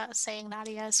Shammas, saying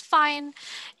Nadia is fine.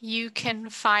 You can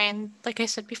find, like I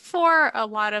said before, a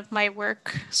lot of my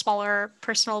work, smaller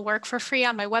personal work for free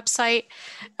on my website,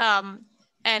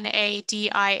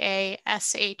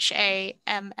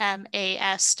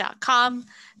 NadiaShammas.com,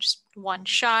 just one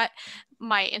shot.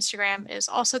 My Instagram is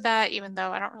also that, even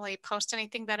though I don't really post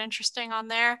anything that interesting on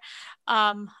there.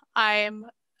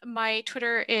 My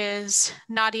Twitter is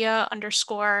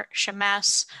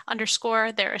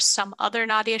Nadia_Shammas_. There is some other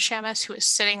Nadia Shammas who is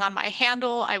sitting on my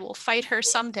handle. I will fight her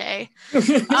someday. It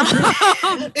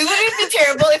wouldn't be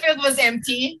terrible if it was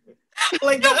empty.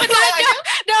 Like no,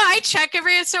 I check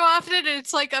every so often, and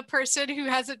it's like a person who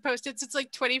hasn't posted since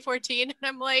like 2014, and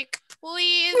I'm like,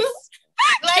 please.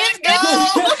 Let it go.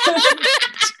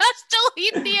 Just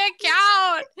delete the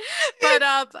account.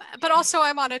 But also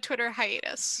I'm on a Twitter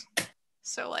hiatus.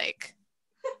 So like,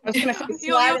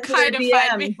 you'll kind of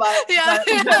find me.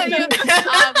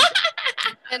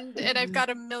 And I've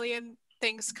got a million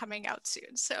things coming out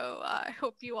soon. So I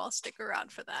hope you all stick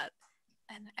around for that.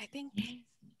 And I think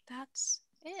that's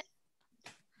it.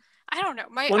 I don't know.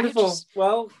 Wonderful.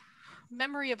 Well,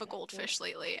 memory of a goldfish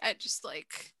lately. I just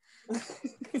like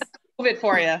move it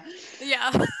for you.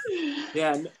 Yeah.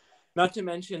 Yeah. Not to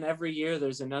mention, every year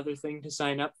there's another thing to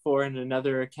sign up for and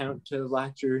another account to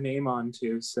latch your name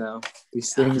onto. So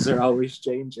these things are always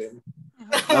changing.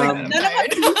 None of us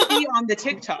can see on the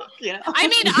TikTok, you know? I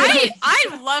mean,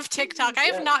 I love TikTok. I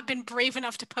have not been brave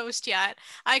enough to post yet,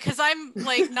 because I'm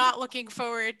like not looking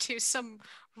forward to some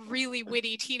really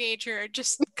witty teenager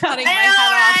just cutting my head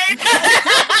off.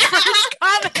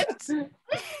 Comments.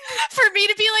 For me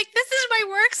to be like, this is my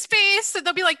workspace, and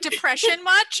they'll be like, depression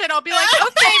much, and I'll be like,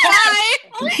 okay, bye.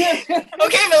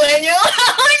 Okay, millennial.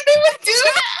 Like they would do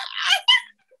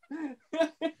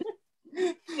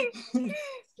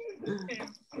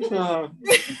that.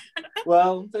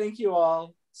 Well, thank you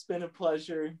all. It's been a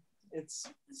pleasure. It's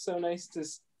so nice to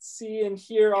see and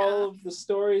hear all of the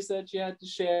stories that you had to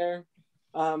share.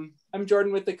 I'm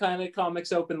Jordan with the Canada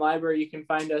Comics Open Library. You can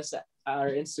find us at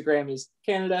our Instagram is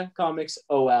Canada Comics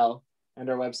OL, and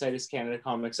our website is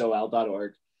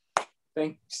canadacomicsol.org.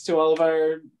 Thanks to all of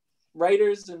our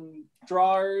writers and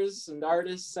drawers and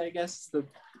artists, I guess the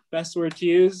best word to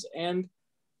use, and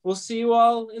we'll see you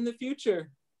all in the future.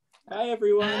 Bye,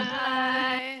 everyone.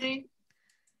 Bye.